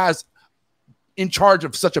somebody who has in charge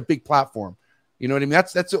of such a big platform. You know what I mean?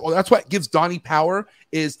 That's what gives Donny power,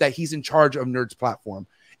 is that he's in charge of Nerd's platform.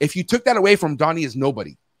 If you took that away from Donny, is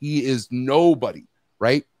nobody. He is nobody,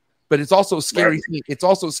 right? But it's also a scary thing. It's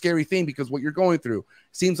also a scary thing because what you're going through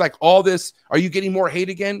seems like all this. Are you getting more hate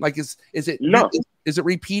again? Like, is it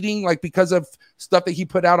repeating? Like, because of stuff that he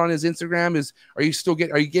put out on his Instagram? Are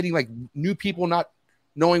you getting like new people not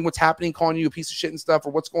knowing what's happening, calling you a piece of shit and stuff,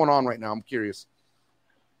 or what's going on right now? I'm curious.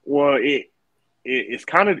 Well, it's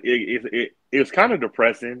kind of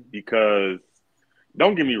depressing because,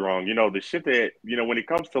 don't get me wrong, you know, the shit that, you know, when it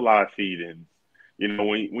comes to live feeding, you know,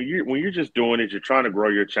 when you're just doing it, you're trying to grow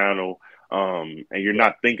your channel, and you're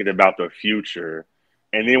not thinking about the future.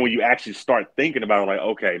 And then when you actually start thinking about it, like,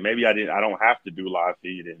 okay, maybe I don't have to do live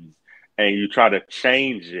feedings, and you try to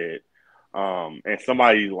change it, and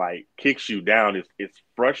somebody like kicks you down, it's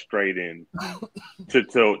frustrating to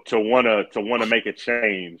want to make a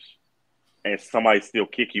change, and somebody still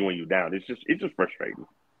kick you when you're down. It's just frustrating.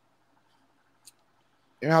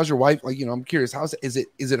 And how's your wife? Like, you know, I'm curious. Is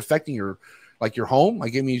it affecting your home?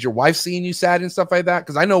 Like, I mean, is your wife seeing you sad and stuff like that?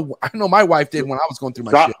 Because I know my wife did when I was going through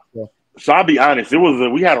my shit. So I'll be honest.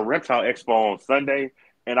 We had a reptile expo on Sunday,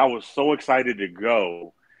 and I was so excited to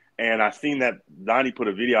go. And I seen that Donny put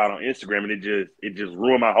a video out on Instagram, and it just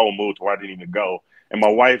ruined my whole mood to where I didn't even go. And my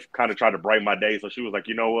wife kind of tried to brighten my day, so she was like,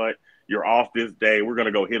 "You know what? You're off this day. We're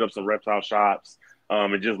gonna go hit up some reptile shops,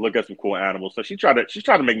 and just look at some cool animals." So she's trying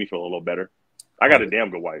to make me feel a little better. I got a damn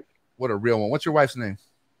good wife. What a real one. What's your wife's name?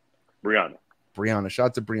 Brianna. Shout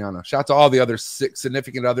out to Brianna. Shout out to all the other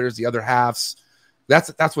significant others, the other halves. That's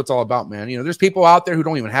what it's all about, man. You know, there's people out there who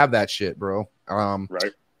don't even have that shit, bro.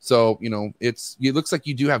 Right. So, you know, it looks like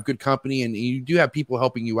you do have good company and you do have people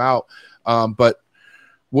helping you out. But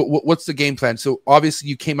what's the game plan? So obviously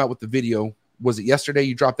you came out with the video. Was it yesterday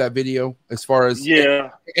you dropped that video as far as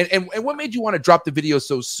And what made you want to drop the video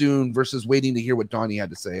so soon versus waiting to hear what Donny had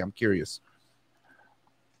to say? I'm curious.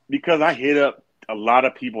 Because I hit up a lot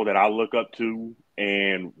of people that I look up to,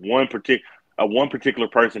 and one particular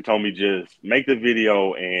person told me, just make the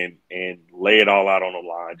video and lay it all out on the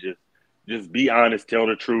line. Just be honest, tell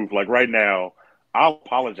the truth. Like right now, I'll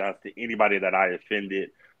apologize to anybody that I offended.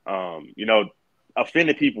 You know,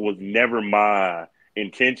 offending people was never my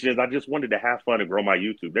intentions. I just wanted to have fun and grow my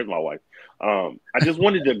YouTube. There's my wife. I just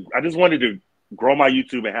wanted to grow my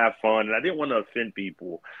YouTube and have fun, and I didn't want to offend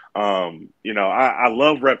people. You know, I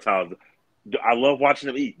love reptiles. I love watching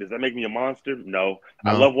them eat. Does that make me a monster? No.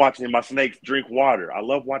 I love watching my snakes drink water. I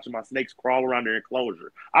love watching my snakes crawl around their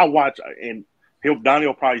enclosure. I watch, and Donny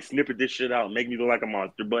will probably snippet this shit out and make me look like a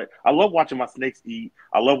monster, but I love watching my snakes eat.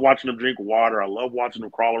 I love watching them drink water. I love watching them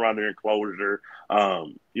crawl around their enclosure.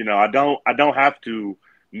 You know, I don't have to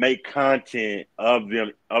make content of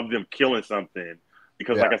them killing something.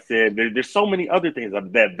 Because like I said, there's so many other things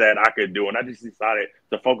that I could do, and I just decided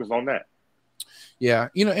to focus on that. Yeah,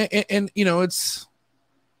 and it's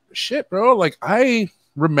shit, bro. Like I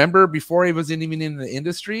remember before I was even in the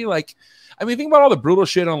industry, like I mean, think about all the brutal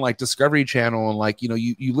shit on like Discovery Channel, and like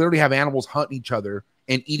you literally have animals hunting each other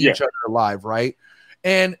and eat each other alive, right?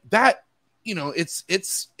 And that it's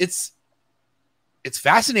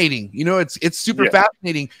fascinating. It's super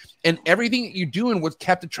fascinating, and everything that you're doing was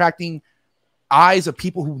kept attracting eyes of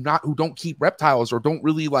people who don't keep reptiles or don't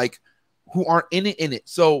really like who aren't in it.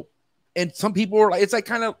 So. And some people are like, it's like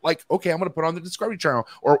kind of like, okay, I'm going to put on the Discovery Channel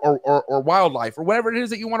or Wildlife or whatever it is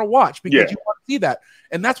that you want to watch because you want to see that.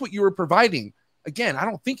 And that's what you were providing. Again, I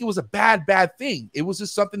don't think it was a bad thing. It was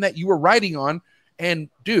just something that you were writing on. And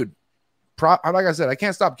dude, like I said, I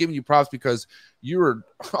can't stop giving you props because you were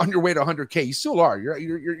on your way to 100K. You still are.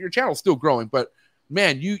 Your channel's still growing. But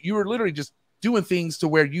man, you were literally just doing things to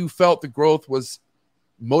where you felt the growth was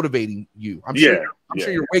motivating you. I'm sure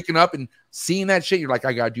you're waking up and seeing that shit. You're like,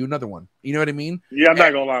 I gotta do another one. You know what I mean? Yeah, I'm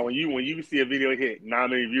not gonna lie. When you see a video hit 9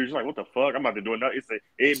 million views, you're like, what the fuck? I'm about to do another.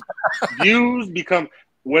 Views become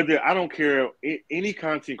whether I don't care any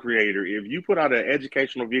content creator. If you put out an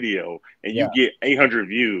educational video and you get 800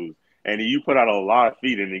 views, and you put out a lot of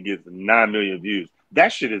feed and it gets 9 million views,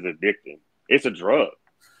 that shit is addicting. It's a drug.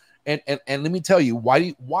 And let me tell you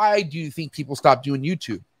why do you think people stop doing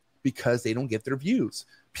YouTube? Because they don't get their views.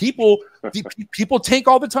 People tank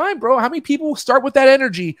all the time, bro. How many people start with that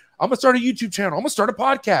energy? I'm gonna start a YouTube channel. I'm gonna start a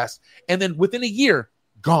podcast, and then within a year,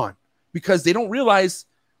 gone because they don't realize.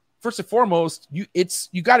 First and foremost, you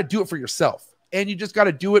got to do it for yourself, and you just got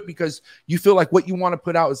to do it because you feel like what you want to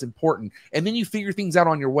put out is important, and then you figure things out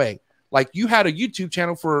on your way. Like you had a YouTube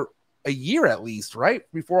channel for a year at least, right?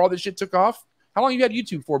 Before all this shit took off. How long you had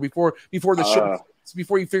YouTube for before the shorts?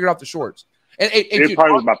 Before you figured out the shorts? And it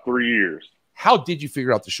probably was about 3 years. How did you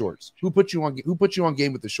figure out the shorts? Who put you on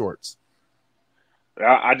game with the shorts?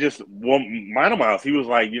 Mine Miles, he was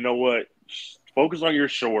like, you know what? Focus on your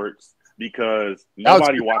shorts because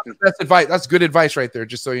nobody watches. That's advice. That's good advice right there.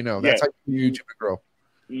 Just so you know, that's how you YouTube grow.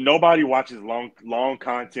 Nobody watches long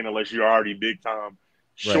content unless you're already big time.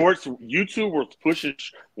 Shorts, YouTube was pushing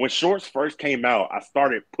when shorts first came out. I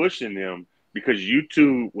started pushing them because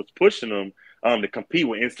YouTube was pushing them. To compete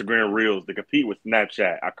with Instagram Reels, to compete with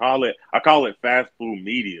Snapchat. I call it fast food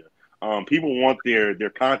media. People want their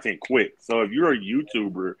content quick. So if you're a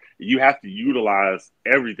YouTuber, you have to utilize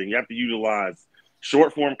everything. You have to utilize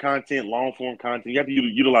short form content, long form content. You have to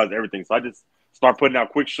utilize everything. So I just start putting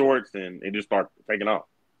out quick shorts and just start taking off.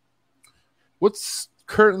 What's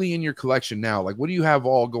currently in your collection now? Like, what do you have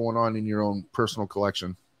all going on in your own personal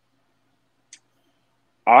collection?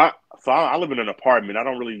 I live in an apartment. I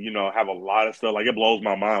don't really, have a lot of stuff. Like, it blows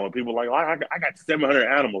my mind when people are like, oh, I got 700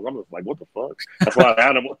 animals. I'm just like, what the fuck? That's a lot of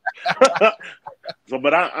animals.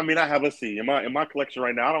 But I have, let's see, in my collection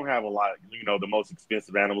right now, I don't have a lot, the most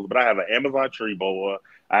expensive animals, but I have an Amazon tree boa.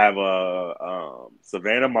 I have a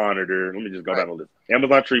Savannah monitor. Let me just go down the list.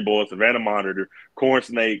 Amazon tree boa, Savannah monitor, corn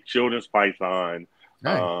snake, children's python,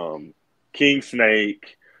 king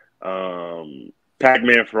snake,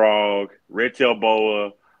 Pac-Man frog, red-tailed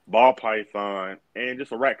boa, ball python, and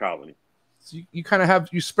just a rat colony. So you kind of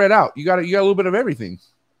you spread out. You got a little bit of everything.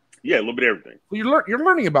 Yeah, a little bit of everything. Well, you're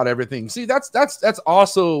learning about everything. See, that's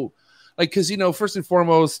also like because first and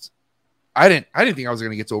foremost, I didn't think I was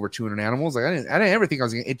going to get to over 200 animals. Like I didn't ever think I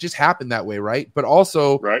was going to. It just happened that way, right? But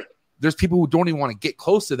also, there's people who don't even want to get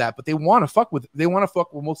close to that, but they want to fuck with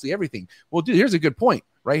mostly everything. Well, dude, here's a good point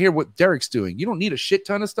right here. What Derrick's doing, you don't need a shit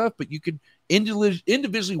ton of stuff, but you could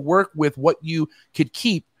individually work with what you could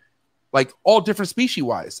keep. Like all different species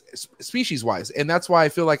wise. And that's why I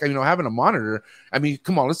feel like, having a monitor, I mean,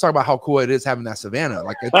 come on, let's talk about how cool it is having that Savannah.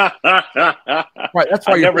 Like, that's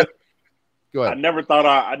why go ahead. I never thought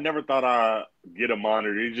I'd get a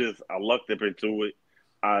monitor. It just, I lucked up into it.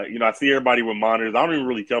 I see everybody with monitors. I don't even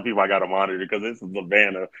really tell people I got a monitor because it's a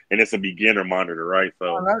Savannah and it's a beginner monitor, right?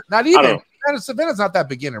 So not even. Savannah's not that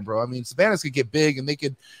beginner, bro. I mean, Savannahs could get big and they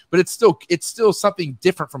could, but it's still something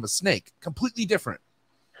different from a snake, completely different.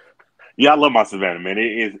 Yeah, I love my Savannah, man.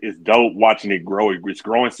 It's dope watching it grow. It's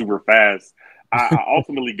growing super fast. I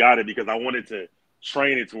ultimately got it because I wanted to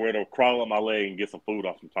train it to where it'll crawl up my leg and get some food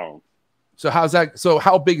off some tones. So how's that? So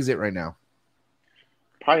how big is it right now?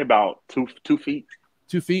 Probably about 2 feet.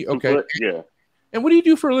 2 feet? 2 Okay. foot, yeah. And what do you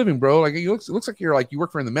do for a living, bro? Like it looks like you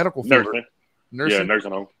work for in the medical field. Nursing? Yeah,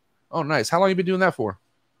 nursing home. Oh, nice. How long you been doing that for?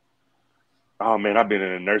 Oh, man, I've been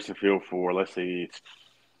in the nursing field for, let's see,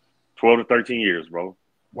 12 to 13 years, bro.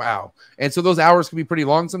 Wow. And so those hours can be pretty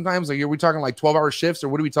long sometimes. Like, are we talking like 12-hour shifts, or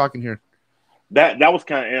what are we talking here? That was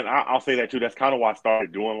kind of, and I'll say that too. That's kind of why I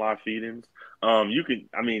started doing live feedings.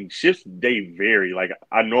 Shifts, they vary. Like,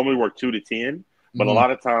 I normally work 2 to 10, but a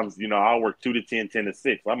lot of times, I'll work 2 to 10, 10 to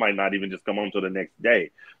 6. I might not even just come home till the next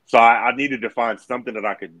day. So I needed to find something that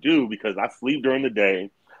I could do because I sleep during the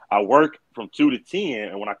day. I work from 2 to 10,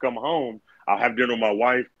 and when I come home, I'll have dinner with my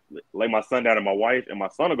wife, lay my son down, and my wife and my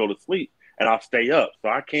son will go to sleep, and I'll stay up. So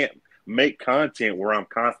I can't make content where I'm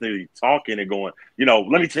constantly talking and going,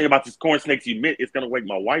 let me tell you about this corn snakes you met. It's going to wake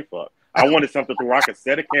my wife up. I wanted something where I could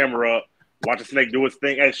set a camera up, watch a snake do its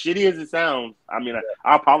thing. As shitty as it sounds,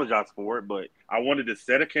 I apologize for it, but I wanted to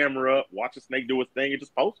set a camera up, watch a snake do its thing, and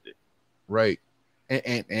just post it. Right.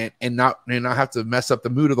 And not have to mess up the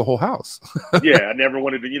mood of the whole house. Yeah, I never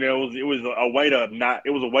wanted to, it was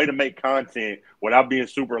a way to make content without being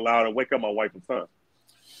super loud and wake up my wife and son.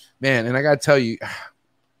 Man, and I got to tell you,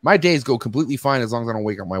 my days go completely fine as long as I don't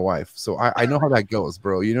wake up my wife. So I know how that goes,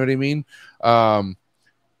 bro. You know what I mean?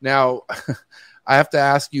 Now, I have to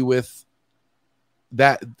ask you, with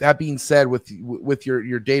that being said, with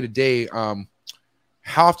your day-to-day,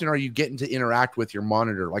 how often are you getting to interact with your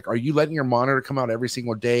monitor? Like, are you letting your monitor come out every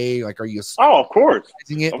single day? Like, are you? Oh, of course.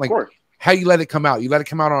 It? Of like, course. How you let it come out? You let it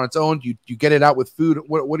come out on its own? Do you get it out with food?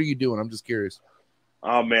 What are you doing? I'm just curious.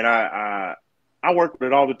 Oh man, I work with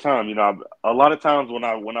it all the time. A lot of times when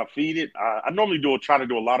I feed it, I normally try to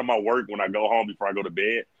do a lot of my work when I go home before I go to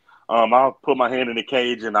bed. I'll put my hand in the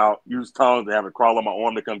cage and I'll use tongues and have it crawl on my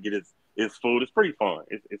arm to come get its food. It's pretty fun.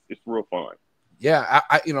 It's real fun. Yeah,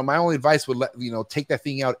 my only advice would take that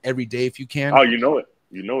thing out every day if you can. Oh, you know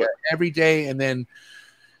it every day, and then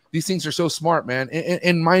these things are so smart, man.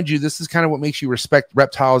 And mind you, this is kind of what makes you respect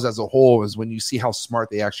reptiles as a whole, is when you see how smart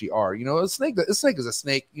they actually are. A snake is a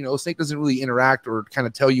snake. A snake doesn't really interact or kind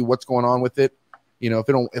of tell you what's going on with it.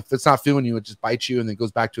 If it's not feeling you, it just bites you and then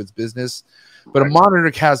goes back to its business. But a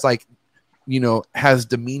monitor has has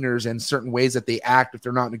demeanors and certain ways that they act if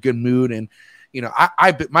they're not in a good mood. And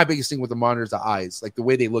my biggest thing with the monitor is the eyes, like the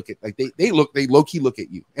way they look at, like they low-key look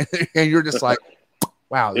at you, and you're just like,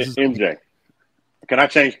 wow, this is MJ. Can I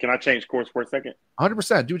change course for a second?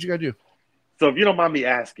 100%. Do what you gotta do. So if you don't mind me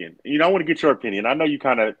asking, I want to get your opinion. I know you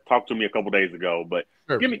kind of talked to me a couple days ago, but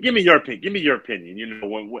sure. give me your opinion. Give me your opinion.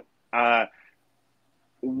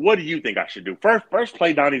 What do you think I should do? First,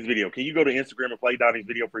 play Donny's video. Can you go to Instagram and play Donny's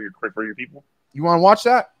video for your people? You want to watch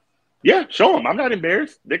that? Yeah, show them. I'm not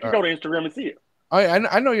embarrassed. They can go to Instagram and see it.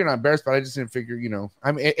 I know you're not embarrassed, but I just didn't figure,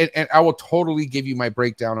 and I will totally give you my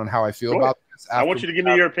breakdown on how I feel about this. I want you to give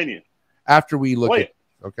me your opinion after we look at it.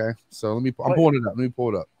 Okay. So I'm pulling it up. Let me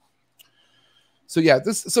pull it up. So yeah,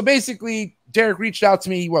 so basically Derrick reached out to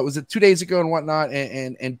me, what was it, 2 days ago and whatnot.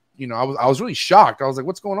 And I was really shocked. I was like,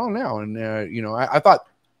 what's going on now? And I thought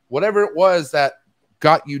whatever it was that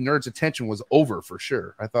got you nerds' attention was over for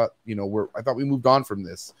sure. I thought, I thought we moved on from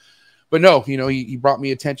this. But no, he brought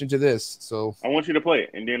me attention to this. So I want you to play it,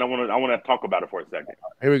 and then I want to talk about it for a second.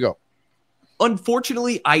 Here we go.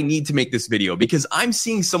 Unfortunately, I need to make this video because I'm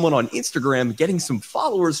seeing someone on Instagram getting some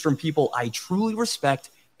followers from people I truly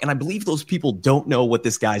respect, and I believe those people don't know what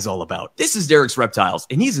this guy's all about. This is Derrick's Reptiles,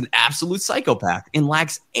 and he's an absolute psychopath and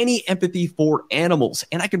lacks any empathy for animals.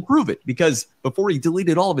 And I can prove it because before he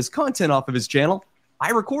deleted all of his content off of his channel,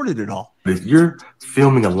 I recorded it all. If you're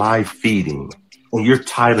filming a live feeding and you're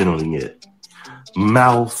titling it,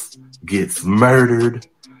 Mouse gets murdered,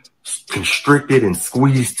 constricted and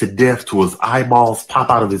squeezed to death till his eyeballs pop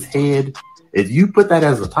out of his head, if you put that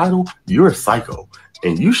as a title, you're a psycho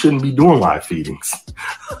and you shouldn't be doing live feedings.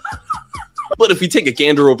 But if we take a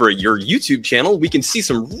gander over at your YouTube channel, we can see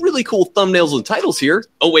some really cool thumbnails and titles here.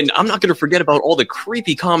 Oh, and I'm not going to forget about all the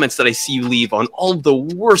creepy comments that I see you leave on all of the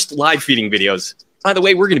worst live feeding videos. By the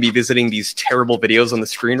way, we're going to be visiting these terrible videos on the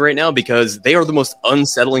screen right now because they are the most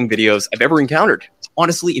unsettling videos I've ever encountered.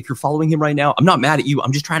 Honestly, if you're following him right now, I'm not mad at you.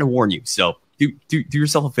 I'm just trying to warn you. So do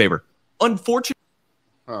yourself a favor. Unfortunately.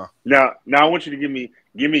 Now I want you to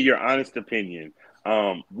give me your honest opinion.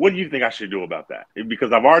 What do you think I should do about that?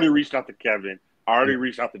 Because I've already reached out to Kevin. I already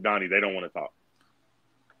reached out to Donny. They don't want to talk.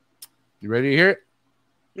 You ready to hear it?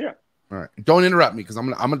 Yeah. All right. Don't interrupt me because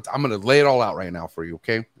I'm gonna lay it all out right now for you.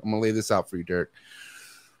 Okay. I'm gonna lay this out for you, Derrick.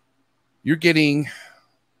 You're getting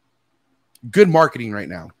good marketing right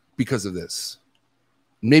now because of this.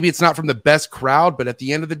 Maybe it's not from the best crowd, but at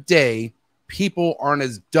the end of the day, people aren't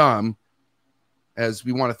as dumb as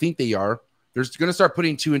we want to think they are. They're going to start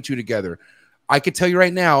putting 2 and 2 together. I could tell you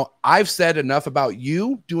right now, I've said enough about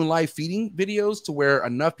you doing live feeding videos to where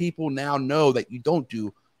enough people now know that you don't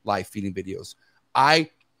do live feeding videos.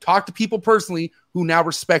 I talk to people personally who now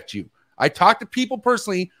respect you. I talk to people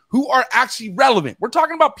personally who are actually relevant. We're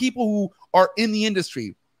talking about people who are in the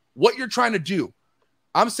industry. What you're trying to do.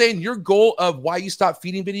 I'm saying your goal of why you stopped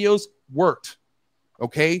feeding videos worked.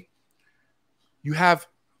 Okay? You have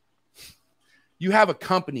a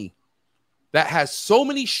company that has so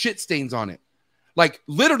many shit stains on it. Like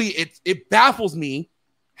literally it baffles me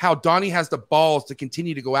how Donny has the balls to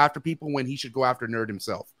continue to go after people when he should go after Nerd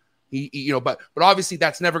himself. But obviously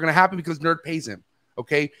that's never going to happen because Nerd pays him.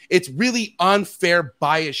 Okay? It's really unfair,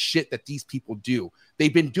 biased shit that these people do.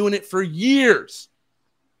 They've been doing it for years.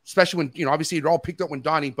 Especially when, obviously it all picked up when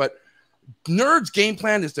Donny, but Nerd's game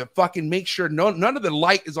plan is to fucking make sure none of the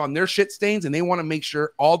light is on their shit stains, and they want to make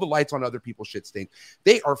sure all the light's on other people's shit stains.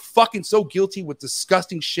 They are fucking so guilty with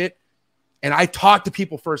disgusting shit. And I talk to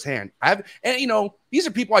people firsthand. These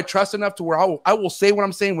are people I trust enough to where I will say what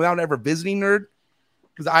I'm saying without ever visiting Nerd.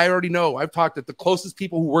 Because I already know. I've talked to the closest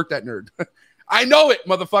people who worked at Nerd. I know it,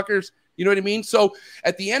 motherfuckers. You know what I mean? So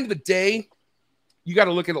at the end of the day, you got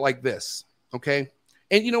to look at it like this. Okay.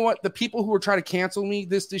 And you know what? The people who are trying to cancel me,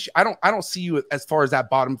 I don't see you as far as that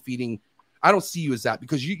bottom feeding. I don't see you as that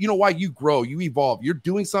because you know why? You grow, you evolve. You're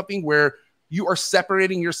doing something where you are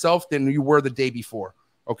separating yourself than you were the day before.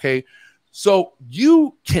 Okay. So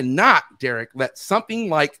you cannot, Derrick, let something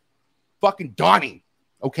like fucking Donny,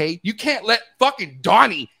 okay? You can't let fucking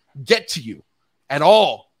Donny get to you at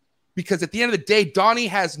all because at the end of the day, Donny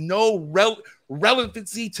has no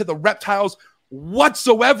relevancy to the reptiles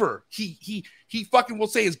whatsoever. He fucking will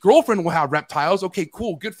say his girlfriend will have reptiles. Okay,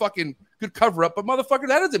 cool. Good cover up. But motherfucker,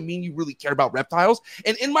 that doesn't mean you really care about reptiles.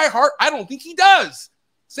 And in my heart, I don't think he does.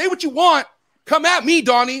 Say what you want. Come at me,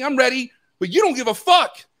 Donny. I'm ready. But you don't give a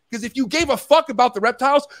fuck. Because if you gave a fuck about the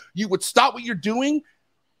reptiles, you would stop what you're doing,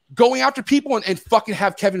 going after people and fucking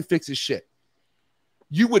have Kevin fix his shit.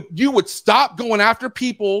 You would stop going after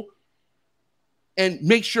people and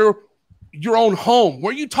make sure your own home,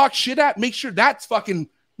 where you talk shit at, make sure that.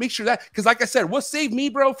 Because like I said, what saved me,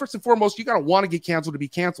 bro, first and foremost, you got to want to get canceled to be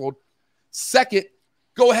canceled. Second,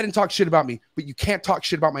 go ahead and talk shit about me, but you can't talk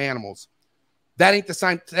shit about my animals. That ain't the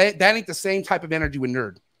same type of energy with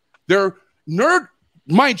Nerd. Nerd.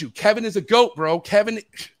 Mind you, Kevin is a GOAT, bro. Kevin,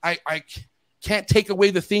 I can't take away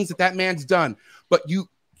the things that man's done. But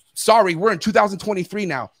we're in 2023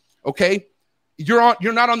 now, okay?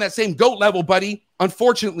 You're not on that same GOAT level, buddy,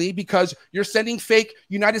 unfortunately, because you're sending fake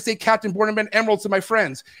United States Captain Borderman emeralds to my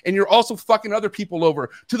friends, and you're also fucking other people over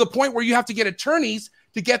to the point where you have to get attorneys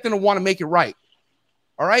to get them to want to make it right.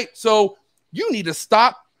 All right? So you need to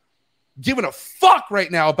stop giving a fuck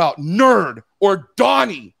right now about Nerd or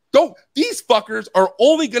Donny. These fuckers are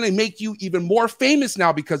only going to make you even more famous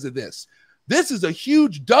now because of this. This is a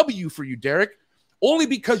huge W for you, Derrick, only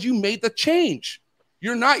because you made the change.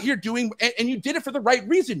 You're not here doing, and you did it for the right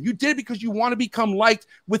reason. You did it because you want to become liked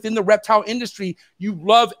within the reptile industry. You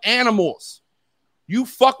love animals. You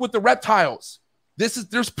fuck with the reptiles.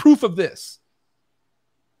 There's proof of this.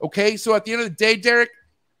 Okay, so at the end of the day, Derrick,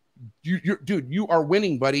 you are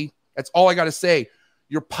winning, buddy. That's all I got to say.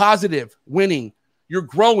 You're positive, winning. You're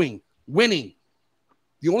growing, winning.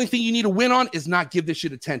 The only thing you need to win on is not give this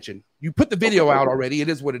shit attention. You put the video out already. It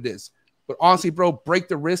is what it is. But honestly, bro, break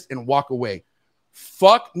the wrist and walk away.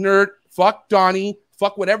 Fuck Nerd. Fuck Donny.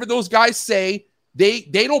 Fuck whatever those guys say. They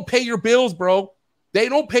don't pay your bills, bro. They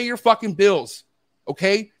don't pay your fucking bills.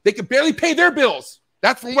 Okay? They can barely pay their bills.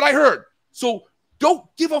 That's from what I heard. So don't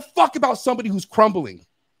give a fuck about somebody who's crumbling.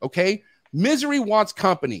 Okay? Misery wants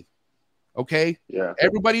company. Okay? Yeah.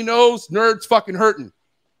 Everybody knows Nerd's fucking hurting.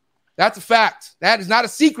 That's a fact. That is not a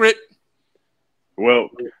secret. Well,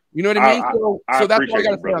 you know what I mean? So that's all I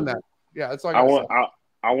got to say on that. Yeah, that's all I got to say.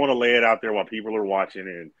 I want to lay it out there while people are watching,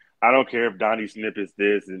 and I don't care if Donny snippets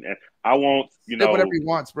this, and I won't, whatever he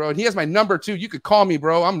wants, bro. And he has my number too. You could call me,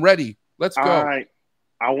 bro. I'm ready. Let's go.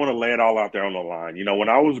 I want to lay it all out there on the line. When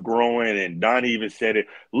I was growing, and Donny even said it,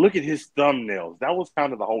 look at his thumbnails. That was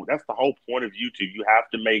kind of that's the whole point of YouTube. You have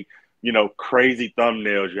to make crazy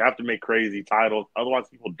thumbnails. You have to make crazy titles. Otherwise,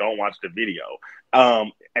 people don't watch the video.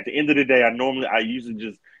 At the end of the day, I usually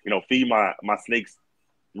just, feed my snakes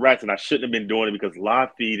rats, and I shouldn't have been doing it because live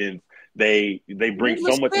feedings, they bring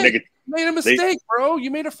so much negativity. You made a mistake, bro. You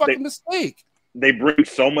made a fucking mistake. They bring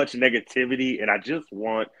so much negativity, and I just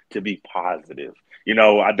want to be positive.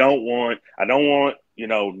 I don't want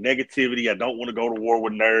negativity. I don't want to go to war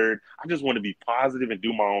with Nerd. I just want to be positive and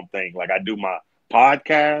do my own thing. Like I do my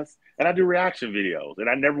podcast and I do reaction videos. And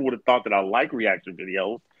I never would have thought that I like reaction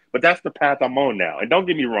videos, but that's the path I'm on now. And don't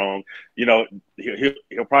get me wrong, he'll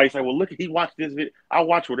probably say, well, look, he watched this video. I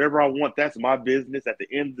watch whatever I want. That's my business. At the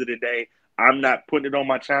end of the day, I'm not putting it on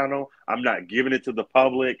my channel. I'm not giving it to the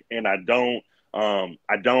public. And I don't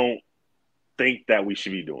think that we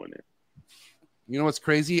should be doing it. You know what's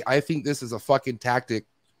crazy? I think this is a fucking tactic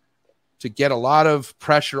to get a lot of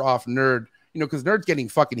pressure off Nerd. You know, because Nerd's getting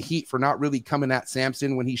fucking heat for not really coming at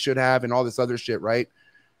Samson when he should have and all this other shit, right?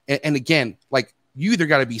 And again, like, you either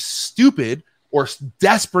got to be stupid or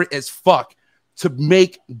desperate as fuck to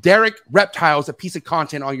make Derrick Reptiles a piece of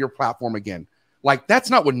content on your platform again. Like, that's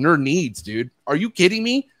not what Nerd needs, dude. Are you kidding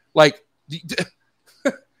me? Like,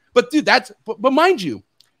 but dude, but mind you,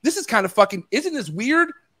 this is kind of fucking, isn't this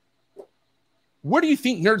weird? Where do you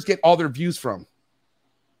think nerds get all their views from?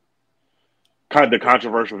 Kind of the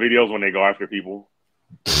controversial videos when they go after people.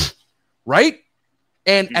 Right?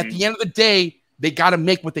 And at the end of the day, they got to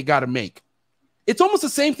make what they got to make. It's almost the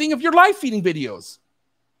same thing of your live feeding videos.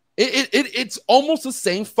 It's almost the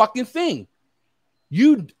same fucking thing.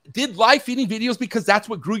 You did live feeding videos because that's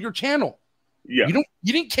what grew your channel. Yeah. You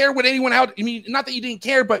didn't care what anyone out. I mean, not that you didn't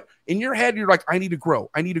care, but in your head, you're like, I need to grow.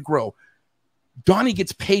 I need to grow. Donny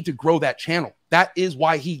gets paid to grow that channel. That is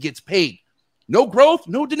why he gets paid. No growth,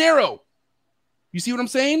 no dinero. You see what I'm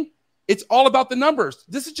saying? It's all about the numbers.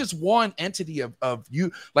 This is just one entity of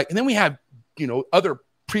you. Like, and then we have, you know, other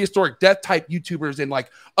prehistoric death type YouTubers and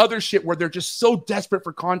like other shit where they're just so desperate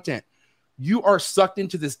for content. You are sucked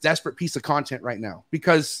into this desperate piece of content right now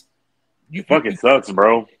because you fucking sucks,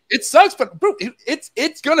 bro. It sucks, but bro,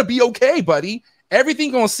 it's gonna be okay, buddy.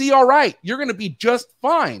 Everything gonna see all right. You're gonna be just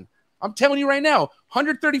fine. I'm telling you right now,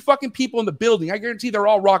 130 fucking people in the building. I guarantee they're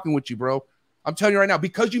all rocking with you, bro. I'm telling you right now,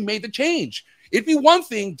 because you made the change. It'd be one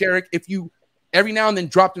thing, Derrick, if you every now and then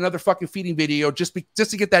dropped another fucking feeding video just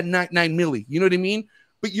to get that 9 milli. You know what I mean?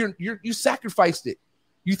 But you sacrificed it.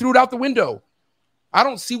 You threw it out the window. I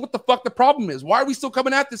don't see what the fuck the problem is. Why are we still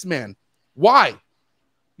coming at this man? Why?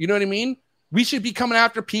 You know what I mean? We should be coming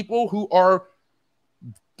after people who are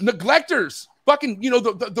neglectors. Fucking, you know,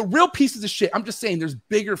 the real pieces of shit. I'm just saying there's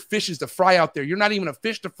bigger fishes to fry out there. You're not even a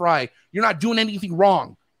fish to fry. You're not doing anything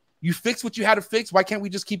wrong. You fix what you had to fix. Why can't we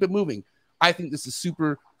just keep it moving? I think this is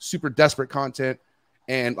super, super desperate content.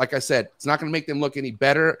 And like I said, it's not going to make them look any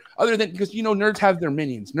better other than because, you know, nerds have their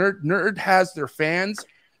minions. Nerd has their fans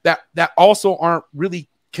that also aren't really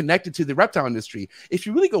connected to the reptile industry. If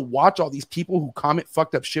you really go watch all these people who comment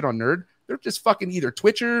fucked up shit on Nerd, they're just fucking either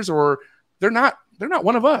Twitchers or they're not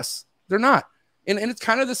one of us. They're not. And it's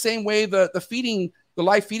kind of the same way the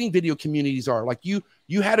live feeding video communities are. Like you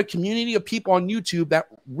had a community of people on YouTube that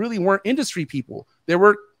really weren't industry people. They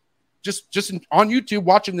were just on YouTube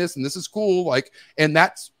watching this, and this is cool. Like, and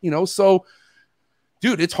that's, you know, so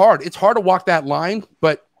dude, it's hard. It's hard to walk that line,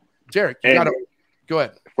 but Derrick, you gotta go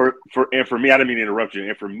ahead. For me, I didn't mean to interrupt you.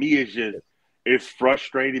 And for me, it's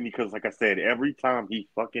frustrating because, like I said, every time he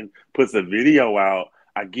fucking puts a video out,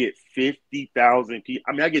 I get 50,000 people.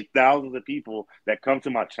 I mean, I get thousands of people that come to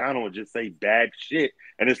my channel and just say bad shit.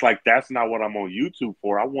 And it's like, that's not what I'm on YouTube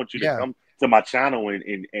for. I want you to come to my channel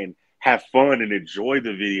and have fun and enjoy the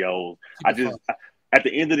videos. At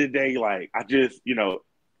the end of the day, like, you know,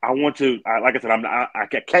 I want to, like I said, I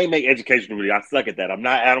can't make educational videos. I suck at that. I'm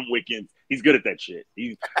not Adam Wickens. He's good at that shit.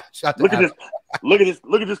 Look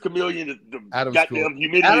at this chameleon. The goddamn cool.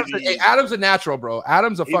 Humidity. Adam's a natural, bro.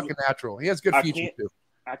 Adam's a fucking natural. He has good features too.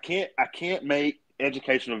 I can't make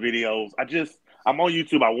educational videos. I'm on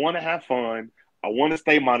YouTube. I want to have fun. I want to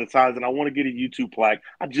stay monetized, and I want to get a YouTube plaque.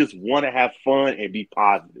 I just want to have fun and be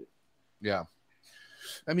positive. Yeah.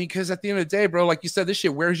 I mean, because at the end of the day, bro, like you said, this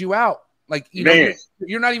shit wears you out. Like, you know,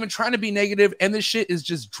 you're not even trying to be negative, and this shit is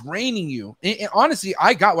just draining you. And honestly,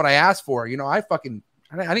 I got what I asked for. You know, I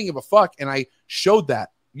didn't give a fuck, and I showed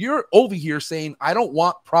that. You're over here saying, I don't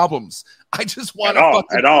want problems. I just want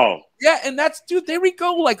at all. Yeah, and that's, dude, there we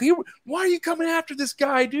go. Like, why are you coming after this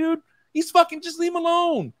guy, dude? He's fucking, just leave him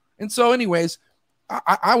alone. And so, anyways,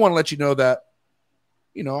 I want to let you know that,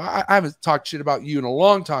 you know, I haven't talked shit about you in a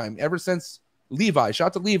long time, ever since Levi. Shout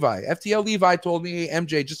out to Levi. FTL Levi told me, hey,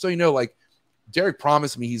 MJ, just so you know, like, Derrick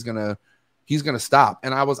promised me he's gonna stop,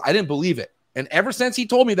 and I didn't believe it. And ever since he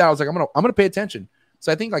told me that, I was like, I'm gonna pay attention. So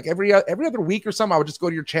I think like every other week or something, I would just go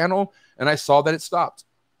to your channel, and I saw that it stopped,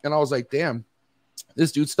 and I was like, damn,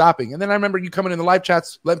 this dude's stopping. And then I remember you coming in the live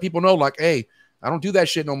chats, letting people know, like, hey, I don't do that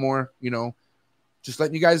shit no more. You know, just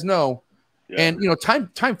letting you guys know. Yeah. And you know,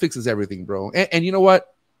 time fixes everything, bro. And you know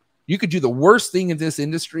what? You could do the worst thing in this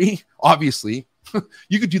industry, obviously.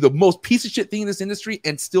 You could do the most piece of shit thing in this industry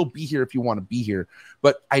and still be here if you want to be here.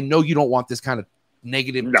 But I know you don't want this kind of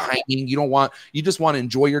negative timing. You just want to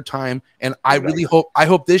enjoy your time. And I really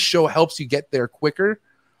hope this show helps you get there quicker.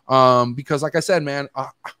 Because like I said, man,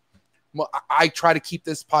 I try to keep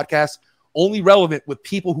this podcast only relevant with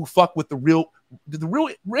people who fuck with the real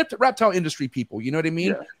reptile industry people. You know what I mean?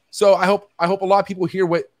 Yeah. So I hope a lot of people hear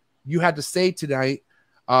what you had to say tonight.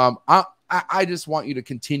 I just want you to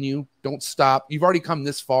continue. Don't stop. You've already come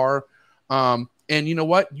this far. And you know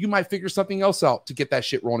what? You might figure something else out to get that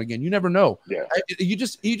shit rolling again. You never know. Yeah. You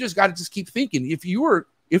just got to just keep thinking. If you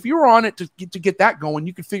were on it to get that going,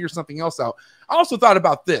 you could figure something else out. I also thought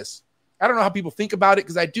about this. I don't know how people think about it,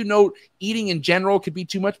 because I do know eating in general could be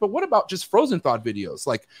too much. But what about just frozen thawed videos?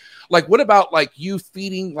 Like what about like you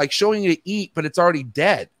feeding, like showing you to eat, but it's already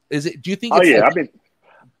dead? Is it? Do you think? Oh it's yeah, like,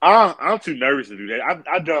 I'm too nervous to do that.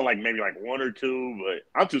 I've done like maybe like one or two, but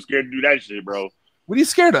I'm too scared to do that shit, bro. what are you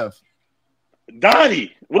scared of?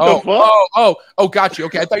 Donny, what the fuck? Oh, got you.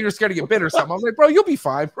 Okay, I thought you were scared to get bit or something. I was like, bro, you'll be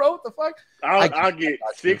fine, bro. What the fuck? I'll get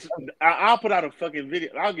 6. I'll put out a fucking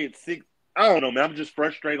video. I'll get 6. I don't know, man. I'm just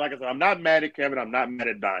frustrated. Like I said, I'm not mad at Kevin. I'm not mad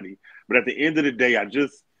at Donny. But at the end of the day, I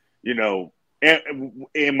just, you know,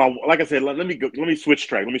 and my, like I said, let me switch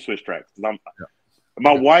tracks.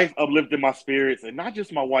 My wife uplifted my spirits, and not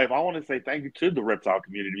just my wife. I want to say thank you to the reptile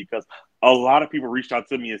community, because a lot of people reached out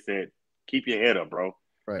to me and said, "Keep your head up, bro."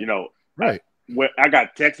 Right. You know, right. I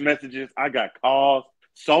got text messages, I got calls.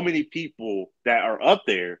 So many people that are up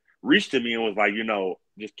there reached to me and was like, you know,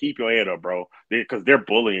 just keep your head up, bro, because they're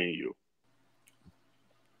bullying you.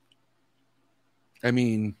 I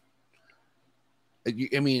mean, at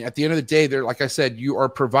the end of the day, they're, like I said, you are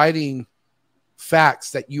providing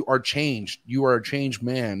facts that you are changed. You are a changed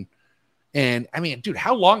man. And I mean, dude,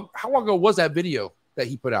 how long ago was that video that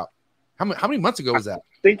he put out? How many months ago was that?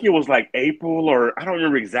 I think it was like April, or I don't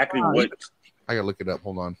remember exactly what. I gotta look it up.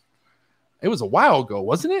 Hold on. It was a while ago,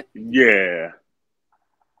 wasn't it? Yeah.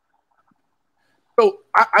 So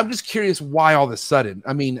I'm just curious why all of a sudden.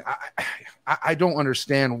 I mean, I don't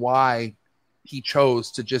understand why he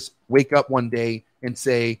chose to just wake up one day and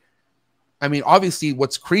say, I mean, obviously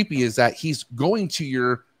what's creepy is that he's going to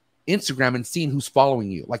your Instagram and seeing who's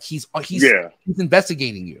following you. Like he's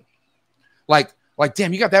investigating you. Like,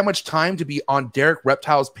 damn, you got that much time to be on Derrick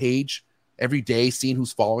Reptiles page every day, seeing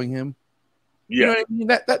who's following him. Yeah. You know what I mean?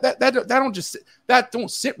 That don't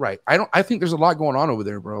sit right. I think there's a lot going on over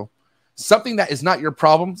there, bro. Something that is not your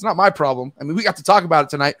problem. It's not my problem. I mean, we got to talk about it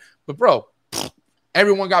tonight, but bro,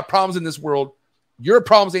 everyone got problems in this world. Your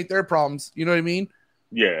problems ain't their problems. You know what I mean?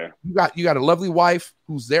 Yeah. You got a lovely wife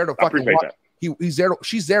who's there to fucking watch. He's there.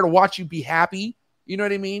 She's there to watch you be happy. You know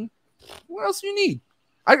what I mean? What else do you need?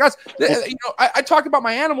 I talk about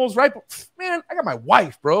my animals, right? But man, I got my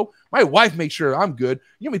wife, bro. My wife makes sure I'm good.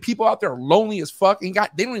 You know how many people out there are lonely as fuck and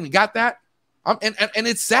they don't even got that. And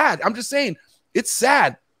it's sad. I'm just saying, it's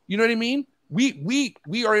sad. You know what I mean?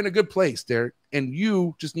 We are in a good place, Derrick, and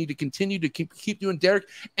you just need to continue to keep doing Derrick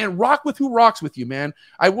and rock with who rocks with you, man.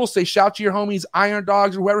 I will say, shout to your homies, Iron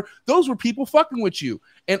Dogs or whoever. Those were people fucking with you,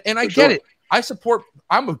 and I get it. I support.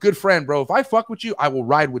 I'm a good friend, bro. If I fuck with you, I will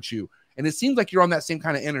ride with you. And it seems like you're on that same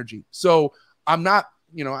kind of energy. So I'm not,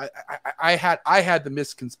 you know, I had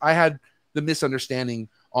the misunderstanding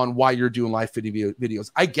on why you're doing live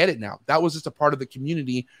videos. I get it now. That was just a part of the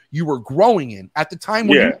community you were growing in at the time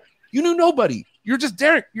when you knew nobody. You're just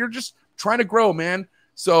Derrick. You're just trying to grow, man.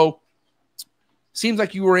 So seems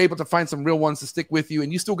like you were able to find some real ones to stick with you,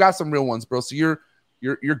 and you still got some real ones, bro. So you're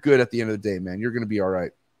good at the end of the day, man. You're going to be all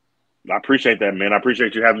right. I appreciate that, man. I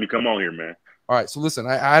appreciate you having me come on here, man. All right, so listen,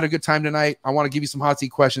 I had a good time tonight. I want to give you some hot seat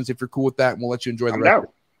questions if you're cool with that, and we'll let you enjoy the record.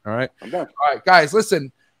 All right? I'm down. All right, guys,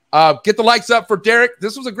 listen. Get the likes up for Derrick.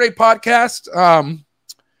 This was a great podcast.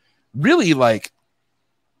 Really, like,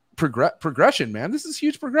 progression, man. This is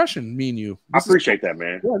huge progression, me and you. I appreciate that,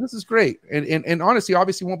 man. Yeah, this is great. And honestly,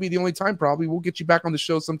 obviously, won't be the only time probably. We'll get you back on the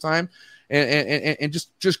show sometime and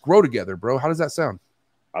just grow together, bro. How does that sound?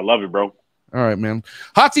 I love it, bro. All right, man.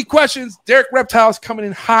 Hot seat questions. Derrick Reptiles coming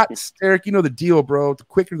in hot. Derrick, you know the deal, bro. The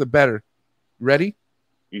quicker, the better. Ready?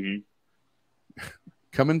 Mm-hmm.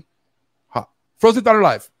 Coming hot. Frozen thought or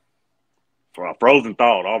live? Frozen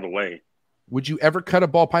thought all the way. Would you ever cut a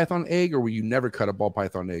ball python egg, or will you never cut a ball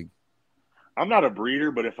python egg? I'm not a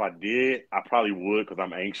breeder, but if I did, I probably would because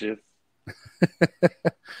I'm anxious.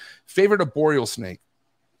 Favorite arboreal snake?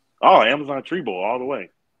 Oh, Amazon tree bull all the way.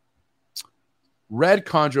 Red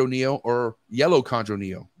chondro neo or yellow chondro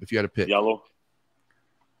neo, if you had to pick? Yellow.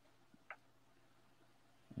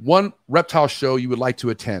 One reptile show you would like to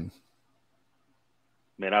attend?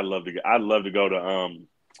 Man, I'd love to go to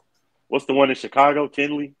what's the one in Chicago?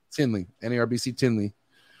 Tinley, NARBC Tinley.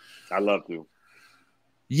 I'd love to.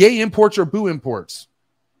 Yay imports or boo imports?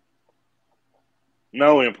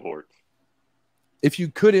 No imports. If you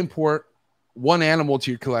could import one animal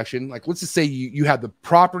to your collection, like let's just say you had the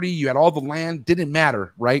property, you had all the land, didn't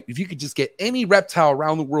matter, right? If you could just get any reptile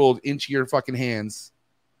around the world into your fucking hands,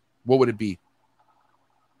 what would it be?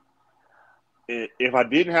 if I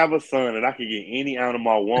didn't have a son and I could get any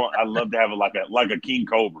animal I want, I'd love to have it like a king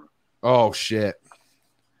cobra. Oh shit.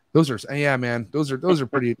 Those are man. Those are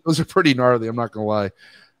pretty gnarly. I'm not gonna lie.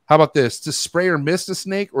 How about this? To spray or miss a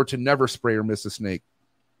snake, or to never spray or miss a snake?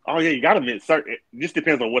 Oh yeah, you gotta miss. It just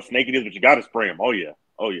depends on what snake it is, but you gotta spray them. Oh yeah.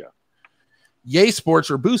 Yay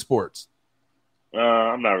sports or boo sports?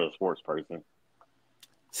 I'm not a sports person.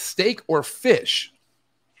 Steak or fish?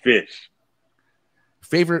 Fish.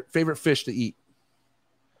 Favorite fish to eat?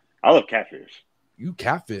 I love catfish. You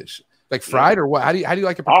catfish like fried or what? How do you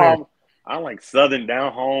like it prepared? I like southern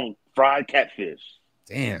down home fried catfish.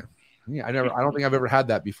 Damn. Yeah, I don't think I've ever had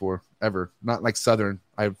that before. Ever. Not like southern.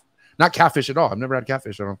 I've not catfish at all. I've never had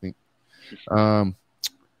catfish, I don't think.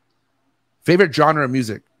 Favorite genre of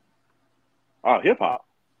music? Oh, hip hop.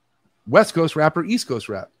 West Coast rap or East Coast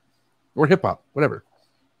rap? Or hip hop, whatever.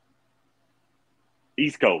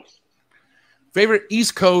 East Coast. Favorite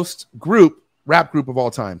East Coast rap group of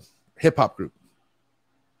all time? Hip hop group.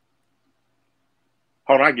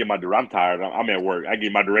 Hold on, I get my I'm tired. I'm at work. I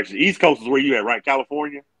get my direction. East Coast is where you at, right?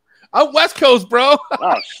 California? Oh, West Coast, bro.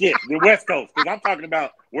 Oh shit, the West Coast. Because I'm talking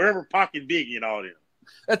about wherever Pac and Biggie and all them.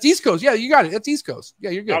 That's East Coast. Yeah, you got it. That's East Coast.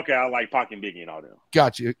 Yeah, you're good. Okay, I like Pac and Biggie and all them.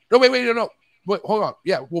 Got you. No, wait, no. Wait, hold on.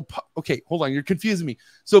 Yeah, well, okay, hold on. You're confusing me.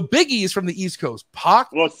 So Biggie is from the East Coast.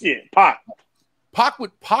 Pac. Well, shit, Pac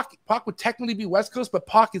would technically be West Coast, but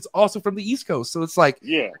Pac is also from the East Coast. So it's like,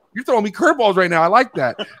 yeah, you're throwing me curveballs right now. I like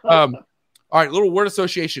that. All right, little word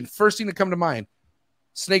association. First thing to come to mind: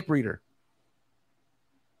 snake breeder.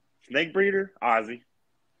 Snake breeder, Ozzy.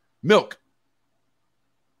 Milk.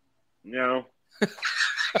 No. I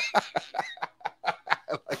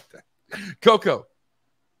like that. Cocoa.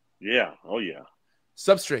 Yeah. Oh yeah.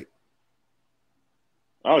 Substrate.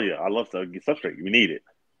 Oh yeah. I love substrate. We need it.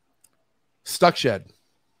 Stuck shed.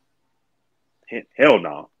 Hell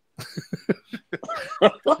no.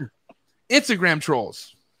 Instagram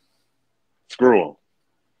trolls. Screw them.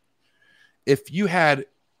 If you had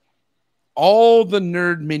all the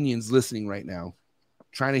nerd minions listening right now,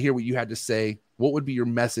 trying to hear what you had to say, what would be your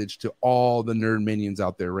message to all the nerd minions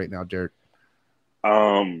out there right now, Derrick?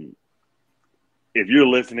 If you're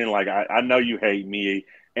listening, like I know you hate me,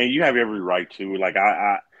 and you have every right to. Like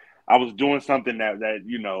I was doing something that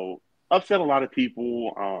you know upset a lot of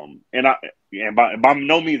people. And by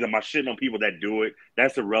no means am I shitting on people that do it.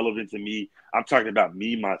 That's irrelevant to me. I'm talking about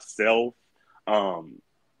me myself.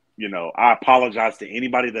 You know, I apologize to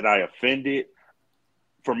anybody that I offended.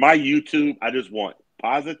 For my YouTube, I just want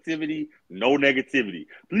positivity, no negativity.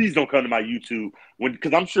 Please don't come to my YouTube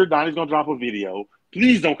because I'm sure Donny's gonna drop a video.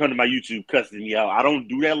 Please don't come to my YouTube cussing me out. I don't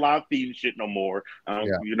do that live feeding shit no more.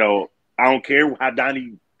 You know, I don't care how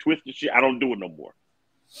Donny twisted shit. I don't do it no more.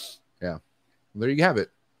 Yeah, well, there you have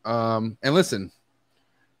it. And listen,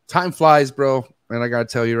 time flies, bro. And I gotta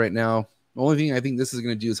tell you right now, the only thing I think this is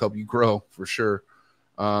gonna do is help you grow for sure.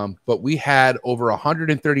 But we had over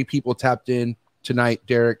 130 people tapped in tonight,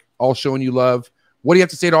 Derrick, all showing you love. What do you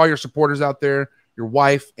have to say to all your supporters out there, your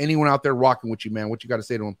wife, anyone out there rocking with you, man? What you got to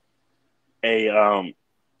say to them? Hey,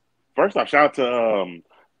 first off, shout out to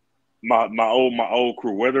my old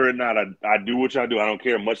crew. Whether or not I do what y'all do, I don't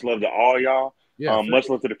care. Much love to all y'all. Yeah, much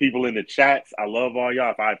love to the people in the chats. I love all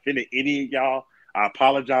y'all. If I offended any of y'all, I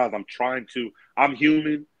apologize. I'm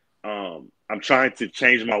human. I'm trying to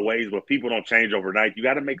change my ways, but people don't change overnight. You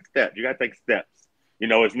got to make steps. You got to take steps. You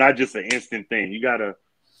know, it's not just an instant thing. You got to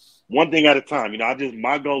one thing at a time. You know,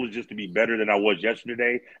 my goal is just to be better than I was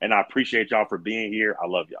yesterday, and I appreciate y'all for being here. I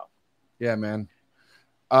love y'all. Yeah, man.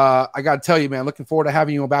 I got to tell you, man, looking forward to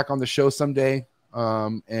having you back on the show someday.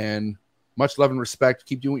 And much love and respect.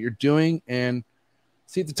 Keep doing what you're doing, and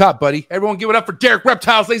see you at the top, buddy. Everyone give it up for Derrick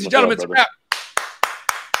Reptiles, ladies and gentlemen. It's a wrap.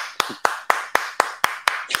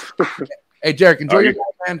 Hey, Derrick, enjoy your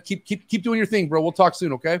night, man. Keep doing your thing, bro. We'll talk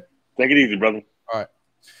soon, okay? Take it easy, brother. All right.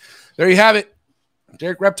 There you have it.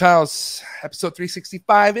 Derrick Reptiles, episode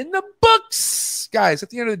 365 in the books. Guys, at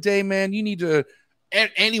the end of the day, man, you need to –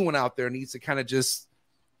 anyone out there needs to kind of just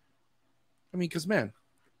 – I mean, because, man,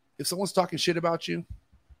 if someone's talking shit about you,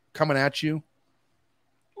 coming at you,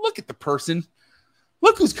 look at the person.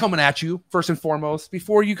 Look who's coming at you, first and foremost,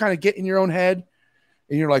 before you kind of get in your own head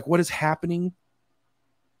and you're like, what is happening?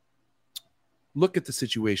 Look at the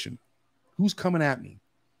situation. Who's coming at me?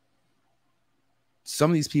 Some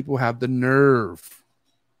of these people have the nerve.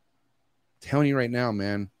 I'm telling you right now,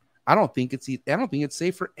 man. I don't think it's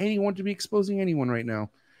safe for anyone to be exposing anyone right now,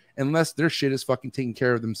 unless their shit is fucking taking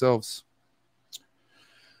care of themselves.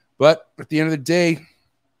 But at the end of the day,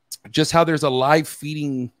 just how there's a live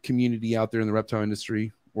feeding community out there in the reptile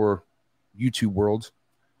industry or YouTube world,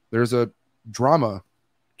 there's a drama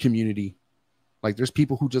community Like there's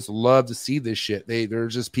people who just love to see this shit.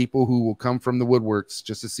 There's just people who will come from the woodworks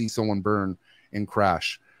just to see someone burn and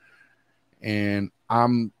crash. And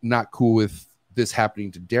I'm not cool with this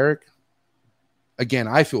happening to Derrick. Again,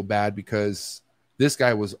 I feel bad because this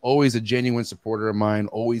guy was always a genuine supporter of mine,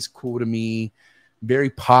 always cool to me, very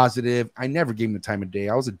positive. I never gave him the time of day.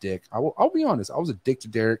 I was a dick. I'll be honest. I was a dick to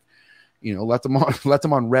Derrick. You know, let them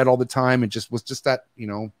on red all the time, and just was just that, you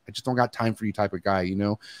know, I just don't got time for you type of guy, you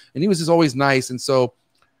know. And he was just always nice, and so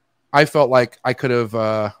I felt like I could have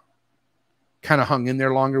kind of hung in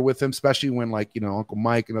there longer with him, especially when, like, you know, Uncle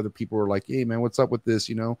Mike and other people were like, "Hey, man, what's up with this?"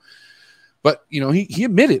 You know. But you know, he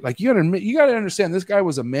admitted, like, you got to understand, this guy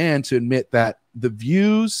was a man to admit that the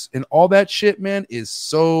views and all that shit, man, is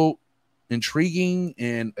so intriguing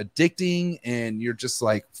and addicting, and you're just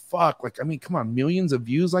like, fuck, like, I mean, come on, millions of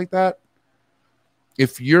views like that.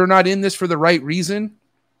 If you're not in this for the right reason,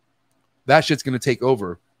 that shit's going to take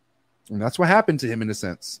over. And that's what happened to him in a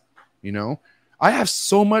sense. You know, I have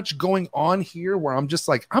so much going on here where I'm just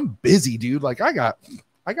like, I'm busy, dude. Like I got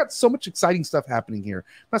so much exciting stuff happening here.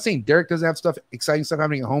 I'm not saying Derrick doesn't have exciting stuff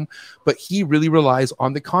happening at home, but he really relies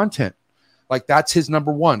on the content. Like that's his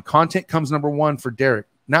number one. Content comes number one for Derrick.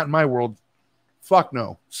 Not in my world. Fuck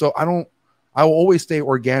no. So I will always stay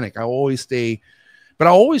organic. I will always stay, but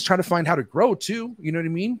I'll always try to find how to grow too. You know what I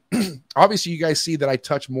mean? Obviously, you guys see that I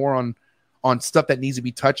touch more on stuff that needs to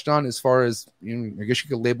be touched on as far as, you know, I guess you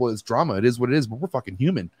could label it as drama. It is what it is, but we're fucking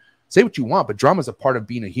human. Say what you want, but drama is a part of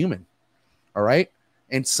being a human. All right.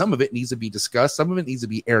 And some of it needs to be discussed. Some of it needs to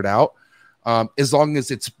be aired out. As long as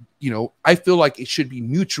it's, you know, I feel like it should be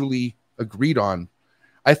mutually agreed on.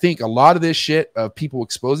 I think a lot of this shit of people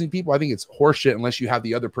exposing people, I think it's horseshit unless you have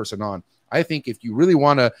the other person on. I think if you really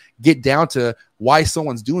want to get down to why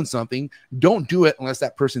someone's doing something, don't do it unless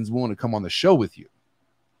that person's willing to come on the show with you.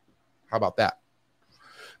 How about that?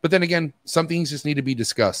 But then again, some things just need to be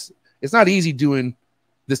discussed. It's not easy doing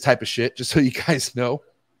this type of shit, just so you guys know.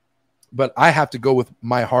 But I have to go with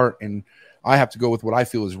my heart, and I have to go with what I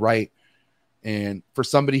feel is right. And for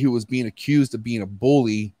somebody who was being accused of being a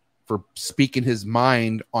bully for speaking his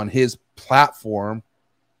mind on his platform,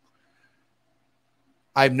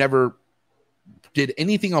 I've never did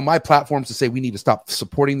anything on my platforms to say we need to stop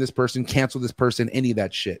supporting this person, cancel this person, any of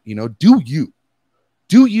that shit. You know, do you,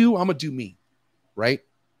 I'm gonna do me, right?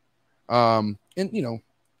 And you know,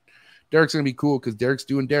 Derrick's gonna be cool because Derrick's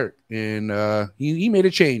doing Derrick, and he made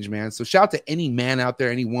a change, man. So shout out to any man out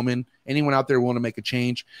there, any woman, anyone out there who want to make a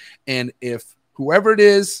change. And if whoever it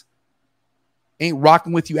is ain't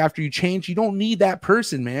rocking with you after you change, you don't need that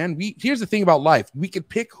person, man. Here's the thing about life: we can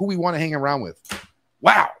pick who we want to hang around with.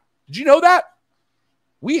 Wow, did you know that?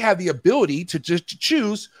 We have the ability to just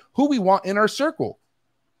choose who we want in our circle.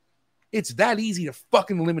 It's that easy to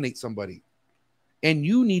fucking eliminate somebody. And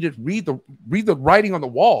you need to read the writing on the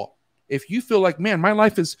wall. If you feel like, man, my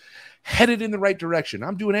life is headed in the right direction,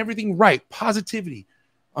 I'm doing everything right, positivity,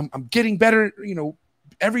 I'm getting better, you know,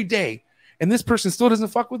 every day, and this person still doesn't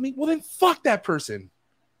fuck with me, well, then fuck that person.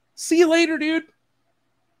 See you later, dude.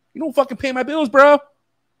 You don't fucking pay my bills, bro. You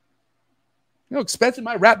know how expensive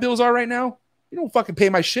my rap bills are right now? You don't fucking pay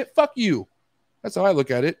my shit. Fuck you. That's how I look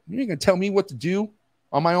at it. You ain't gonna tell me what to do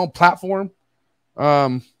on my own platform.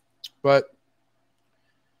 But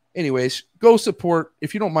anyways, go support.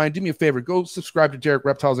 If you don't mind, do me a favor. Go subscribe to Derrick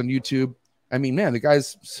Reptiles on YouTube. I mean, man, the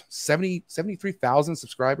guy's 73,000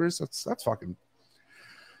 subscribers. That's fucking.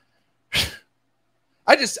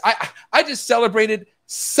 I just celebrated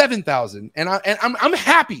 7,000, and I'm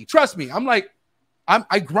happy. Trust me.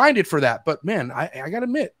 I grinded for that, but man, I gotta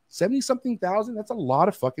admit, 70-something thousand. That's a lot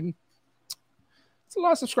of fucking. It's a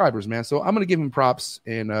lot of subscribers, man. So I'm gonna give him props,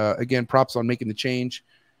 and again, props on making the change.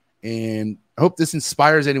 And I hope this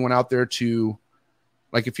inspires anyone out there to,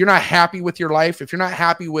 like, if you're not happy with your life, if you're not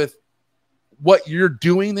happy with what you're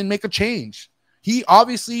doing, then make a change. He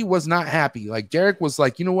obviously was not happy. Like Derrick was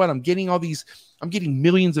like, you know what? I'm getting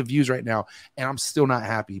millions of views right now, and I'm still not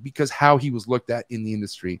happy because how he was looked at in the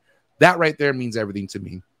industry. That right there means everything to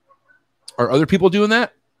me. Are other people doing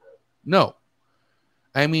that? No.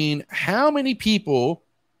 I mean, how many people,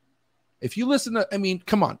 if you listen to, I mean,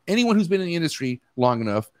 come on, anyone who's been in the industry long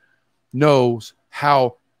enough knows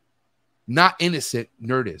how not innocent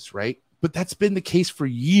Nerd is, right? But that's been the case for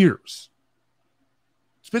years.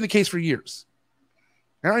 It's been the case for years.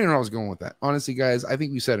 I don't even know where I was going with that. Honestly, guys, I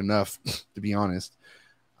think we said enough, to be honest.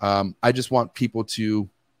 I just want people to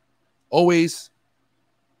always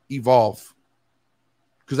evolve,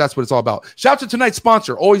 because that's what it's all about. Shout out to tonight's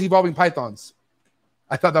sponsor, Always Evolving Pythons.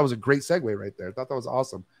 I thought that was a great segue right there. I thought that was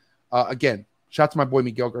awesome. Again, shout out to my boy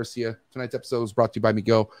Miguel Garcia. Tonight's episode was brought to you by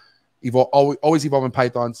Miguel. Always Evolving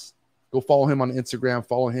Pythons. Go follow him on Instagram.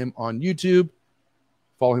 Follow him on YouTube.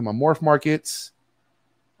 Follow him on Morph Markets.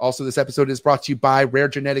 Also, this episode is brought to you by Rare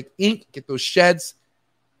Genetic Inc. Get those sheds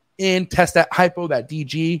in. Test that hypo, that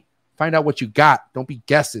DG. Find out what you got. Don't be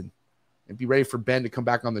guessing. And be ready for Ben to come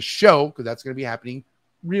back on the show because that's going to be happening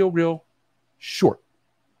real short.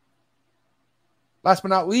 Last but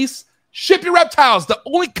not least, Ship Your Reptiles, the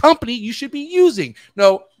only company you should be using.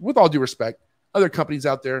 No, with all due respect, other companies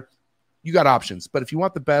out there, you got options. But if you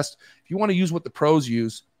want the best, if you want to use what the pros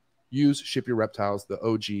use Ship Your Reptiles, the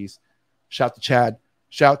OGs. Shout to Chad.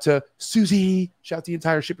 Shout to Susie. Shout to the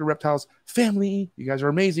entire Ship Your Reptiles family. You guys are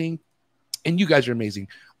amazing. And you guys are amazing.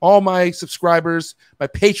 All my subscribers, my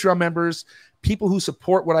Patreon members, people who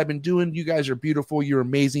support what I've been doing, you guys are beautiful. You're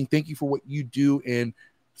amazing. Thank you for what you do and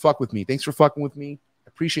fuck with me. Thanks for fucking with me. I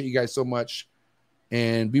appreciate you guys so much.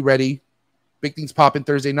 And be ready. Big things popping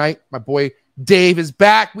Thursday night. My boy Dave is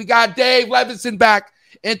back. We got Dave Levinson back.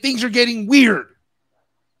 And things are getting weird.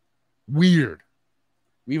 Weird.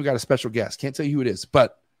 We even got a special guest. Can't tell you who it is,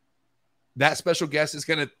 but that special guest is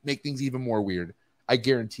going to make things even more weird. I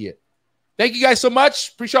guarantee it. Thank you guys so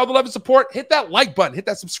much. Appreciate all the love and support. Hit that like button. Hit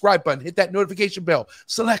that subscribe button. Hit that notification bell.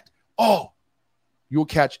 Select all. You will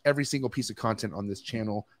catch every single piece of content on this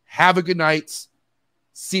channel. Have a good night.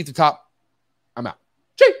 See you at the top. I'm out.